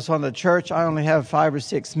for us on the church. I only have 5 or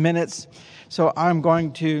 6 minutes, so I'm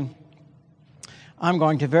going to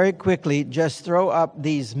very quickly just throw up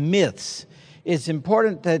these myths. It's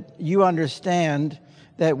important that you understand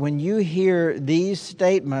that when you hear these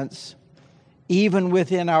statements, even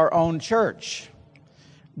within our own church,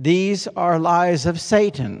 these are lies of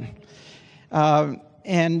Satan.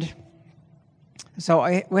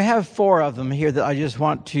 So we have 4 of them here that I just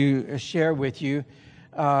want to share with you.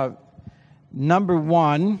 Number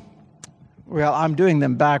 1, well, I'm doing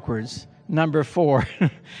them backwards. Number 4,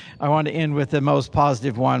 I want to end with the most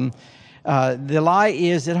positive one. The lie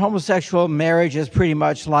is that homosexual marriage is pretty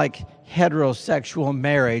much like heterosexual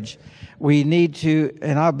marriage. We need to,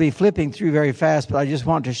 and I'll be flipping through very fast, but I just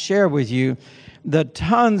want to share with you the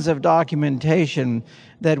tons of documentation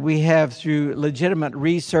that we have through legitimate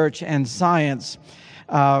research and science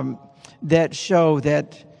that show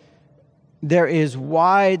that there is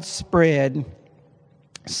widespread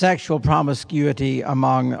sexual promiscuity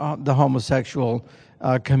among the homosexual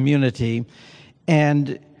community.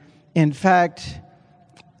 And in fact,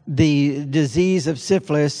 the disease of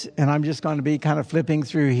syphilis, and I'm just going to be kind of flipping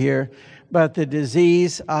through here, but the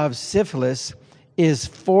disease of syphilis is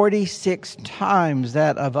 46 times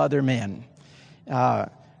that of other men.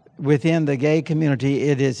 Within the gay community,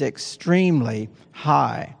 it is extremely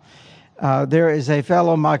high. There is a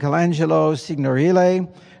fellow, Michelangelo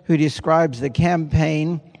Signorile, who describes the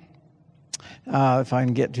campaign, if I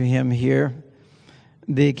can get to him here,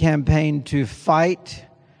 the campaign to fight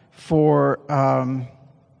for, I'm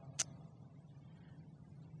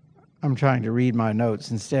trying to read my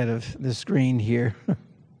notes instead of the screen here.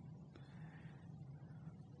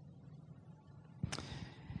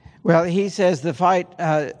 Well, he says the fight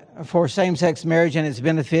for same-sex marriage and its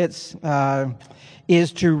benefits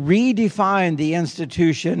is to redefine the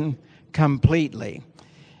institution completely.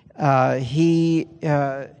 The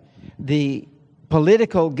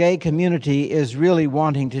political gay community is really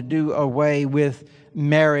wanting to do away with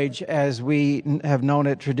marriage as we have known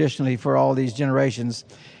it traditionally for all these generations,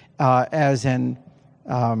 as an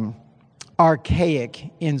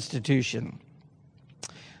archaic institution.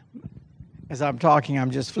 As I'm talking,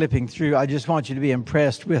 I'm just flipping through. I just want you to be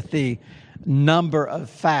impressed with the number of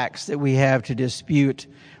facts that we have to dispute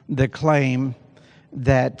the claim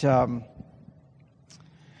that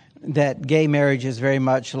that gay marriage is very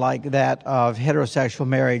much like that of heterosexual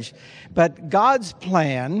marriage. But God's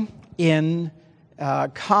plan, in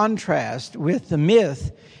contrast with the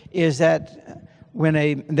myth, is that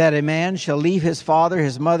that a man shall leave his father,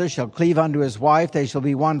 his mother shall cleave unto his wife, they shall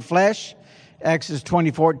be one flesh. Exodus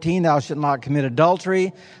 20:14, thou shalt not commit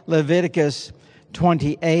adultery. Leviticus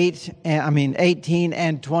 18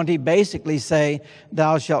 and 20 basically say,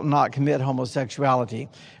 thou shalt not commit homosexuality.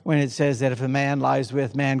 When it says that if a man lies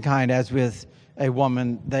with mankind as with a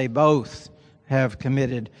woman, they both have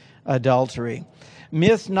committed adultery.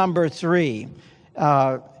 Myth number 3.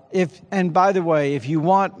 And by the way, if you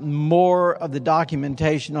want more of the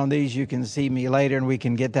documentation on these, you can see me later and we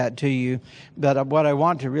can get that to you. But what I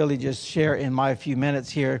want to really just share in my few minutes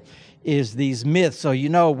here is these myths. So you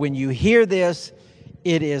know, when you hear this,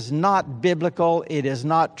 it is not biblical. It is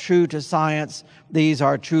not true to science. These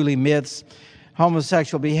are truly myths.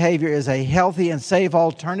 Homosexual behavior is a healthy and safe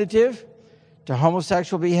alternative to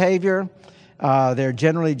homosexual behavior. They're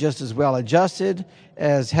generally just as well adjusted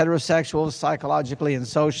as heterosexuals psychologically and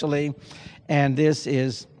socially. And this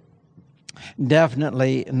is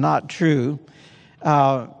definitely not true.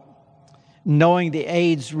 Knowing the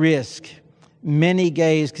AIDS risk, many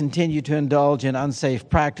gays continue to indulge in unsafe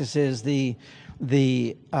practices. The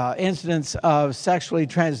incidence of sexually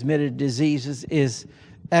transmitted diseases is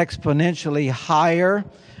exponentially higher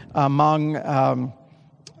among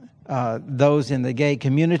those in the gay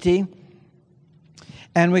community.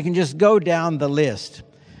 And we can just go down the list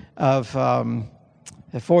of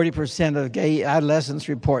 40% of gay adolescents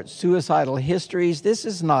report suicidal histories. This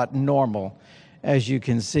is not normal, as you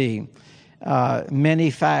can see.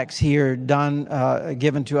 Many facts here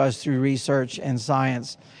given to us through research and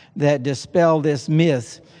science that dispel this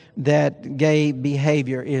myth that gay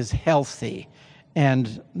behavior is healthy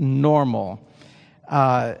and normal.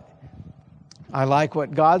 I like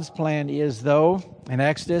what God's plan is, though. In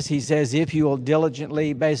Exodus, he says, if you will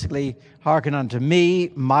diligently, basically, hearken unto me,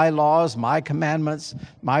 my laws, my commandments,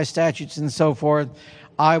 my statutes, and so forth,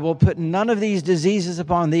 I will put none of these diseases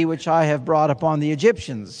upon thee which I have brought upon the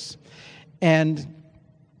Egyptians. And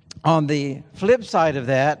on the flip side of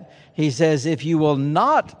that, he says, if you will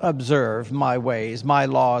not observe my ways, my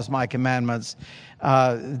laws, my commandments,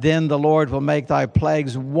 then the Lord will make thy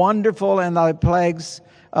plagues wonderful, and thy plagues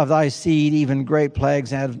of thy seed, even great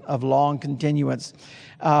plagues and of long continuance.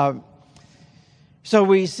 So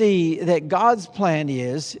we see that God's plan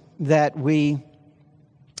is that we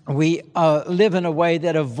live in a way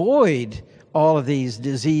that avoid all of these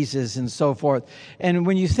diseases and so forth. And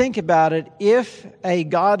when you think about it, if a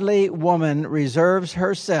godly woman reserves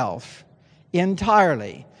herself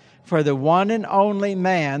entirely for the one and only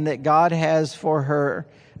man that God has for her,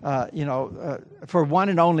 for one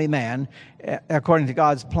and only man, according to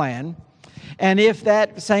God's plan, and if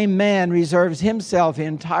that same man reserves himself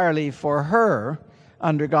entirely for her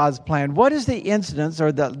under God's plan, what is the incidence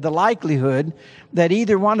or the likelihood that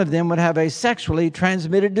either one of them would have a sexually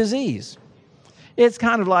transmitted disease? It's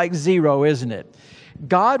kind of like zero, isn't it?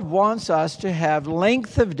 God wants us to have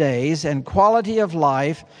length of days and quality of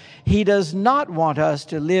life. He does not want us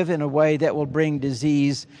to live in a way that will bring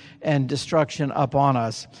disease and destruction upon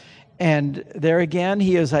us. And there again,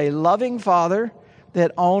 he is a loving father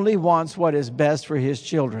that only wants what is best for his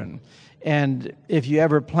children. And if you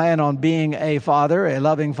ever plan on being a father, a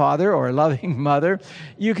loving father or a loving mother,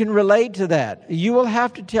 you can relate to that. You will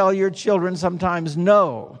have to tell your children sometimes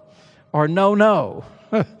no, or no,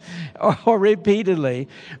 or repeatedly.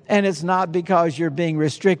 And it's not because you're being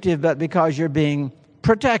restrictive, but because you're being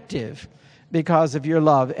protective because of your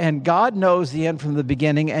love. And God knows the end from the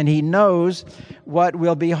beginning, and he knows what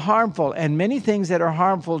will be harmful. And many things that are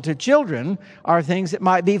harmful to children are things that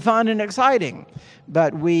might be fun and exciting,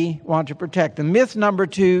 but we want to protect them. Myth number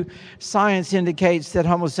 2, science indicates that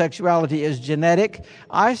homosexuality is genetic.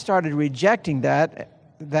 I started rejecting that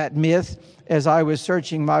myth as I was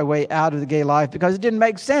searching my way out of the gay life because it didn't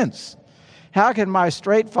make sense. How can my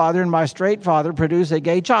straight father and my straight father produce a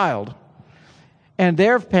gay child? And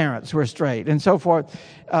their parents were straight, and so forth.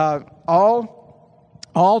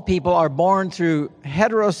 All people are born through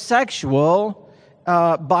heterosexual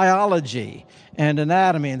biology and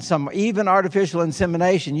anatomy, and some even artificial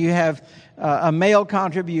insemination. You have a male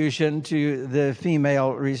contribution to the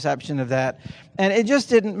female reception of that, and it just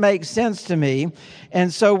didn't make sense to me.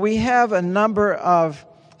 And so we have a number of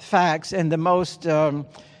facts, and the most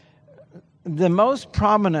The most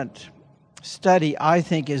prominent study, I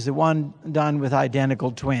think, is the one done with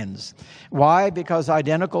identical twins. Why? Because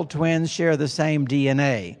identical twins share the same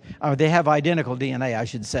DNA. Or they have identical DNA, I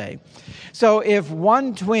should say. So if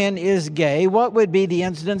one twin is gay, what would be the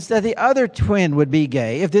incidence that the other twin would be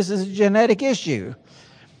gay if this is a genetic issue?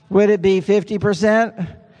 Would it be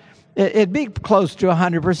 50%? It'd be close to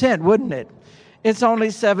 100%, wouldn't it? It's only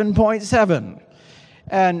 7.7.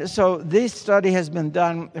 And so this study has been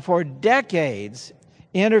done for decades,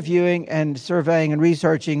 interviewing and surveying and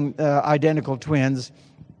researching identical twins.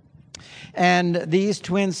 And these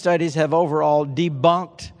twin studies have overall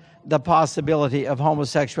debunked the possibility of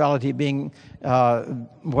homosexuality being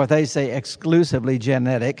what they say exclusively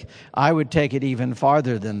genetic. I would take it even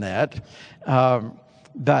farther than that.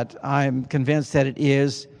 But I'm convinced that it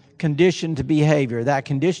is conditioned to behavior. That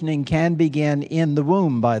conditioning can begin in the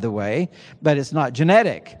womb, by the way, but it's not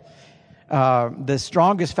genetic. The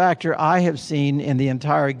strongest factor I have seen in the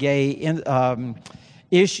entire gay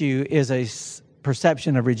issue is a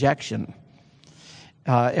perception of rejection.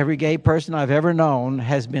 Every gay person I've ever known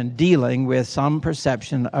has been dealing with some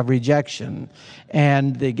perception of rejection,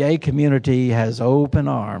 and the gay community has open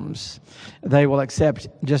arms. They will accept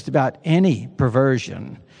just about any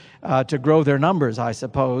perversion to grow their numbers, I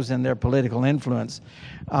suppose, and their political influence.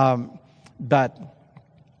 But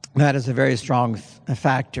that is a very strong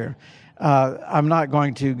factor. I'm not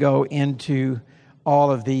going to go into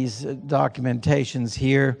all of these documentations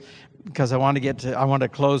here because I want to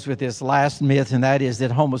close with this last myth, and that is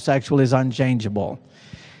that homosexual is unchangeable.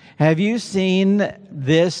 Have you seen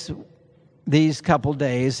these couple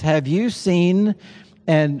days? Have you seen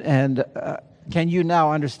and can you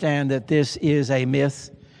now understand that this is a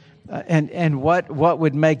myth? And what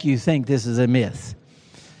would make you think this is a myth?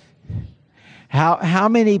 How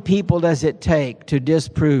many people does it take to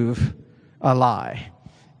disprove a lie?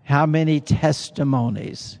 How many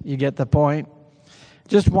testimonies? You get the point?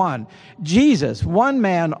 Just one. Jesus, one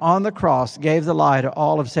man on the cross, gave the lie to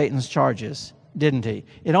all of Satan's charges, didn't he?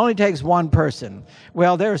 It only takes one person.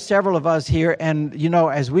 Well, there are several of us here, and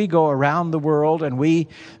as we go around the world and we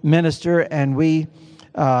minister and we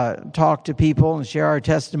talk to people and share our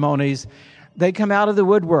testimonies, they come out of the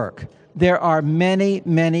woodwork. There are many,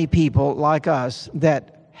 many people like us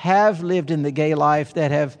that have lived in the gay life,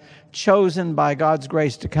 that have chosen by God's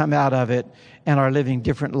grace to come out of it and are living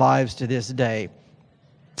different lives to this day.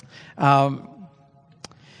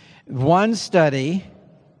 One study,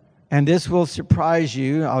 and this will surprise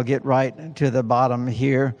you, I'll get right to the bottom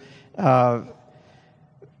here.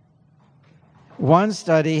 One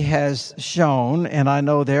study has shown, and I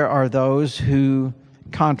know there are those who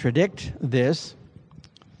contradict this,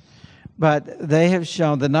 but they have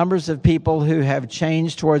shown the numbers of people who have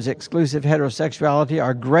changed towards exclusive heterosexuality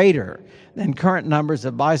are greater than current numbers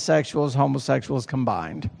of bisexuals, homosexuals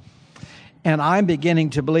combined. And I'm beginning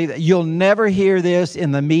to believe that you'll never hear this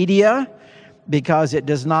in the media because it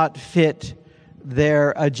does not fit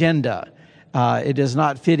their agenda. It does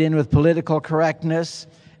not fit in with political correctness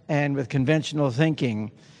and with conventional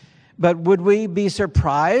thinking. But would we be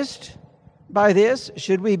surprised by this?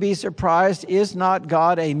 Should we be surprised? Is not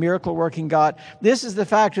God a miracle-working God? This is the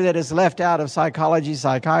factor that is left out of psychology,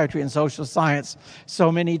 psychiatry, and social science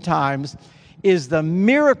so many times, is the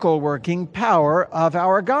miracle-working power of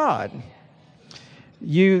our God.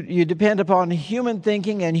 You depend upon human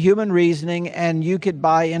thinking and human reasoning, and you could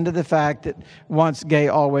buy into the fact that once gay,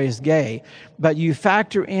 always gay. But you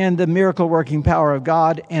factor in the miracle-working power of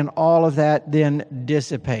God, and all of that then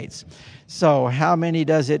dissipates. So how many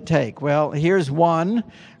does it take? Well, here's one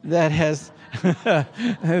that has that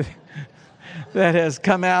has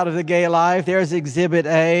come out of the gay life. There's Exhibit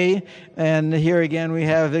A, and here again we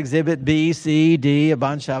have Exhibit B, C, D, a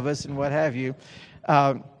bunch of us, and what have you.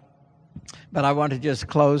 But I want to just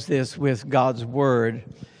close this with God's word.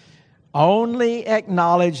 Only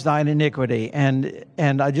acknowledge thine iniquity. And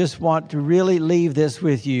I just want to really leave this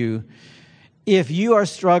with you. If you are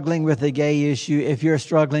struggling with a gay issue, if you're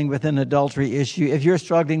struggling with an adultery issue, if you're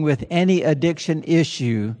struggling with any addiction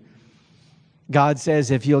issue, God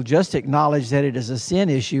says, if you'll just acknowledge that it is a sin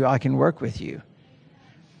issue, I can work with you.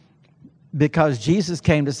 Because Jesus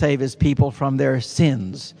came to save his people from their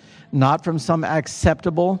sins, not from some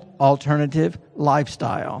acceptable alternative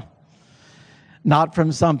lifestyle, not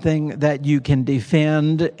from something that you can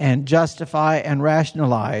defend and justify and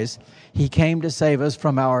rationalize. He came to save us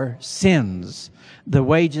from our sins, the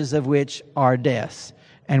wages of which are death.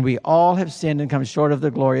 And we all have sinned and come short of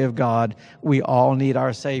the glory of God. We all need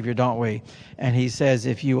our Savior, don't we? And he says,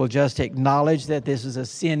 if you will just acknowledge that this is a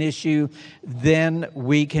sin issue, then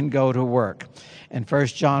we can go to work. And 1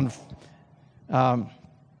 John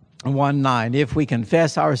 1:9. If we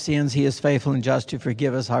confess our sins, he is faithful and just to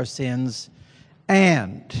forgive us our sins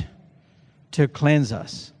and to cleanse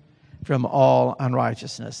us from all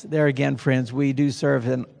unrighteousness. There again, friends, we do serve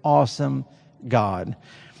an awesome God.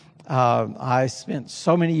 I spent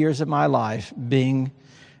so many years of my life being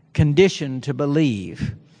conditioned to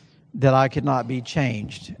believe that I could not be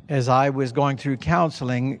changed. As I was going through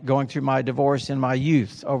counseling, going through my divorce in my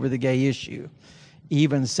youth over the gay issue,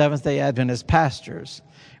 even Seventh-day Adventist pastors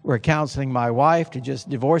were counseling my wife to just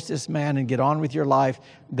divorce this man and get on with your life.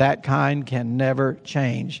 That kind can never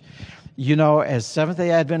change. You know, as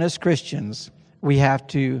Seventh-day Adventist Christians, we have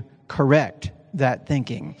to correct that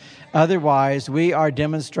thinking. Otherwise, we are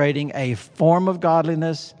demonstrating a form of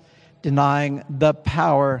godliness, denying the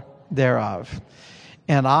power thereof.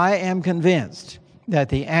 And I am convinced that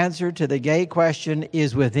the answer to the gay question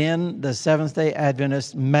is within the Seventh-day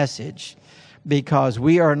Adventist message, because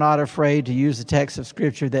we are not afraid to use the text of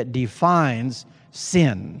Scripture that defines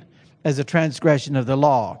sin as a transgression of the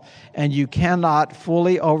law. And you cannot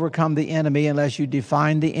fully overcome the enemy unless you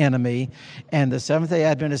define the enemy. And the Seventh-day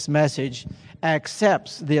Adventist message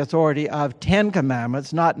accepts the authority of 10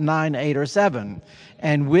 commandments, not 9, 8, or 7.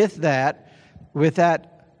 And with that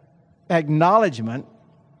acknowledgement,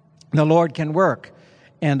 the Lord can work.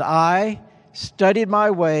 And I studied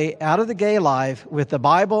my way out of the gay life with the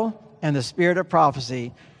Bible and the spirit of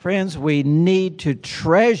prophecy. Friends, we need to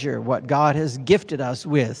treasure what God has gifted us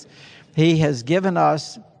with. He has given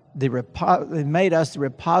us made us the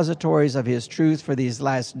repositories of His truth for these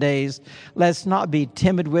last days. Let's not be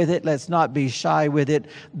timid with it. Let's not be shy with it.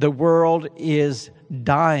 The world is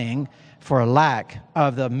dying for lack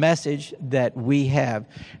of the message that we have.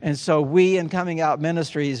 And so we in Coming Out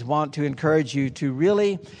Ministries want to encourage you to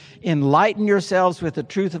really enlighten yourselves with the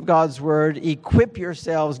truth of God's Word, equip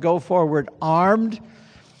yourselves, go forward armed,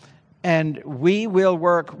 and we will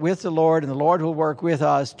work with the Lord, and the Lord will work with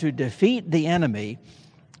us to defeat the enemy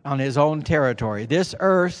on his own territory. This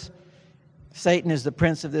earth, Satan is the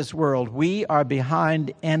prince of this world. We are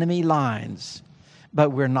behind enemy lines, but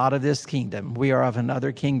we're not of this kingdom. We are of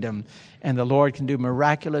another kingdom, and the Lord can do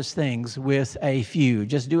miraculous things with a few.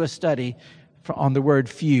 Just do a study on the word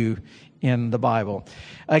few in the Bible.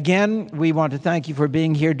 Again, we want to thank you for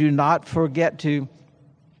being here. Do not forget to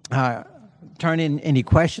turn in any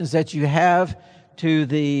questions that you have to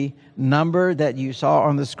the number that you saw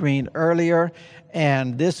on the screen earlier.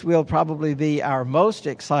 And this will probably be our most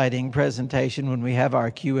exciting presentation when we have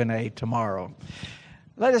our Q&A tomorrow.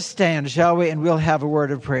 Let us stand, shall we? And we'll have a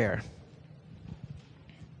word of prayer.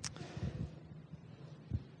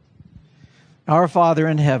 Our Father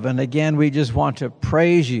in heaven, again, we just want to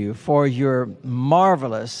praise you for your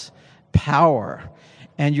marvelous power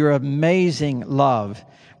and your amazing love,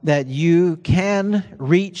 that you can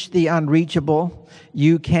reach the unreachable,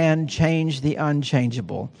 you can change the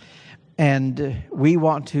unchangeable. And we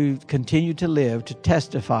want to continue to live, to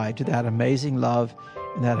testify to that amazing love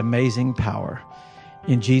and that amazing power.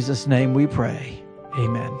 In Jesus' name we pray.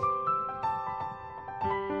 Amen.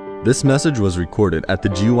 This message was recorded at the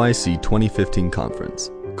GYC 2015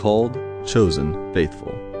 conference called Chosen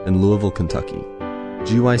Faithful in Louisville, Kentucky.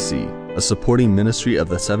 GYC, a supporting ministry of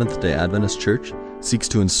the Seventh-day Adventist Church, seeks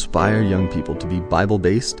to inspire young people to be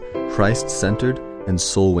Bible-based, Christ-centered, and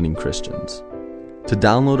soul-winning Christians. To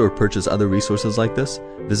download or purchase other resources like this,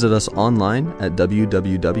 visit us online at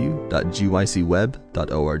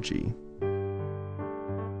www.gycweb.org.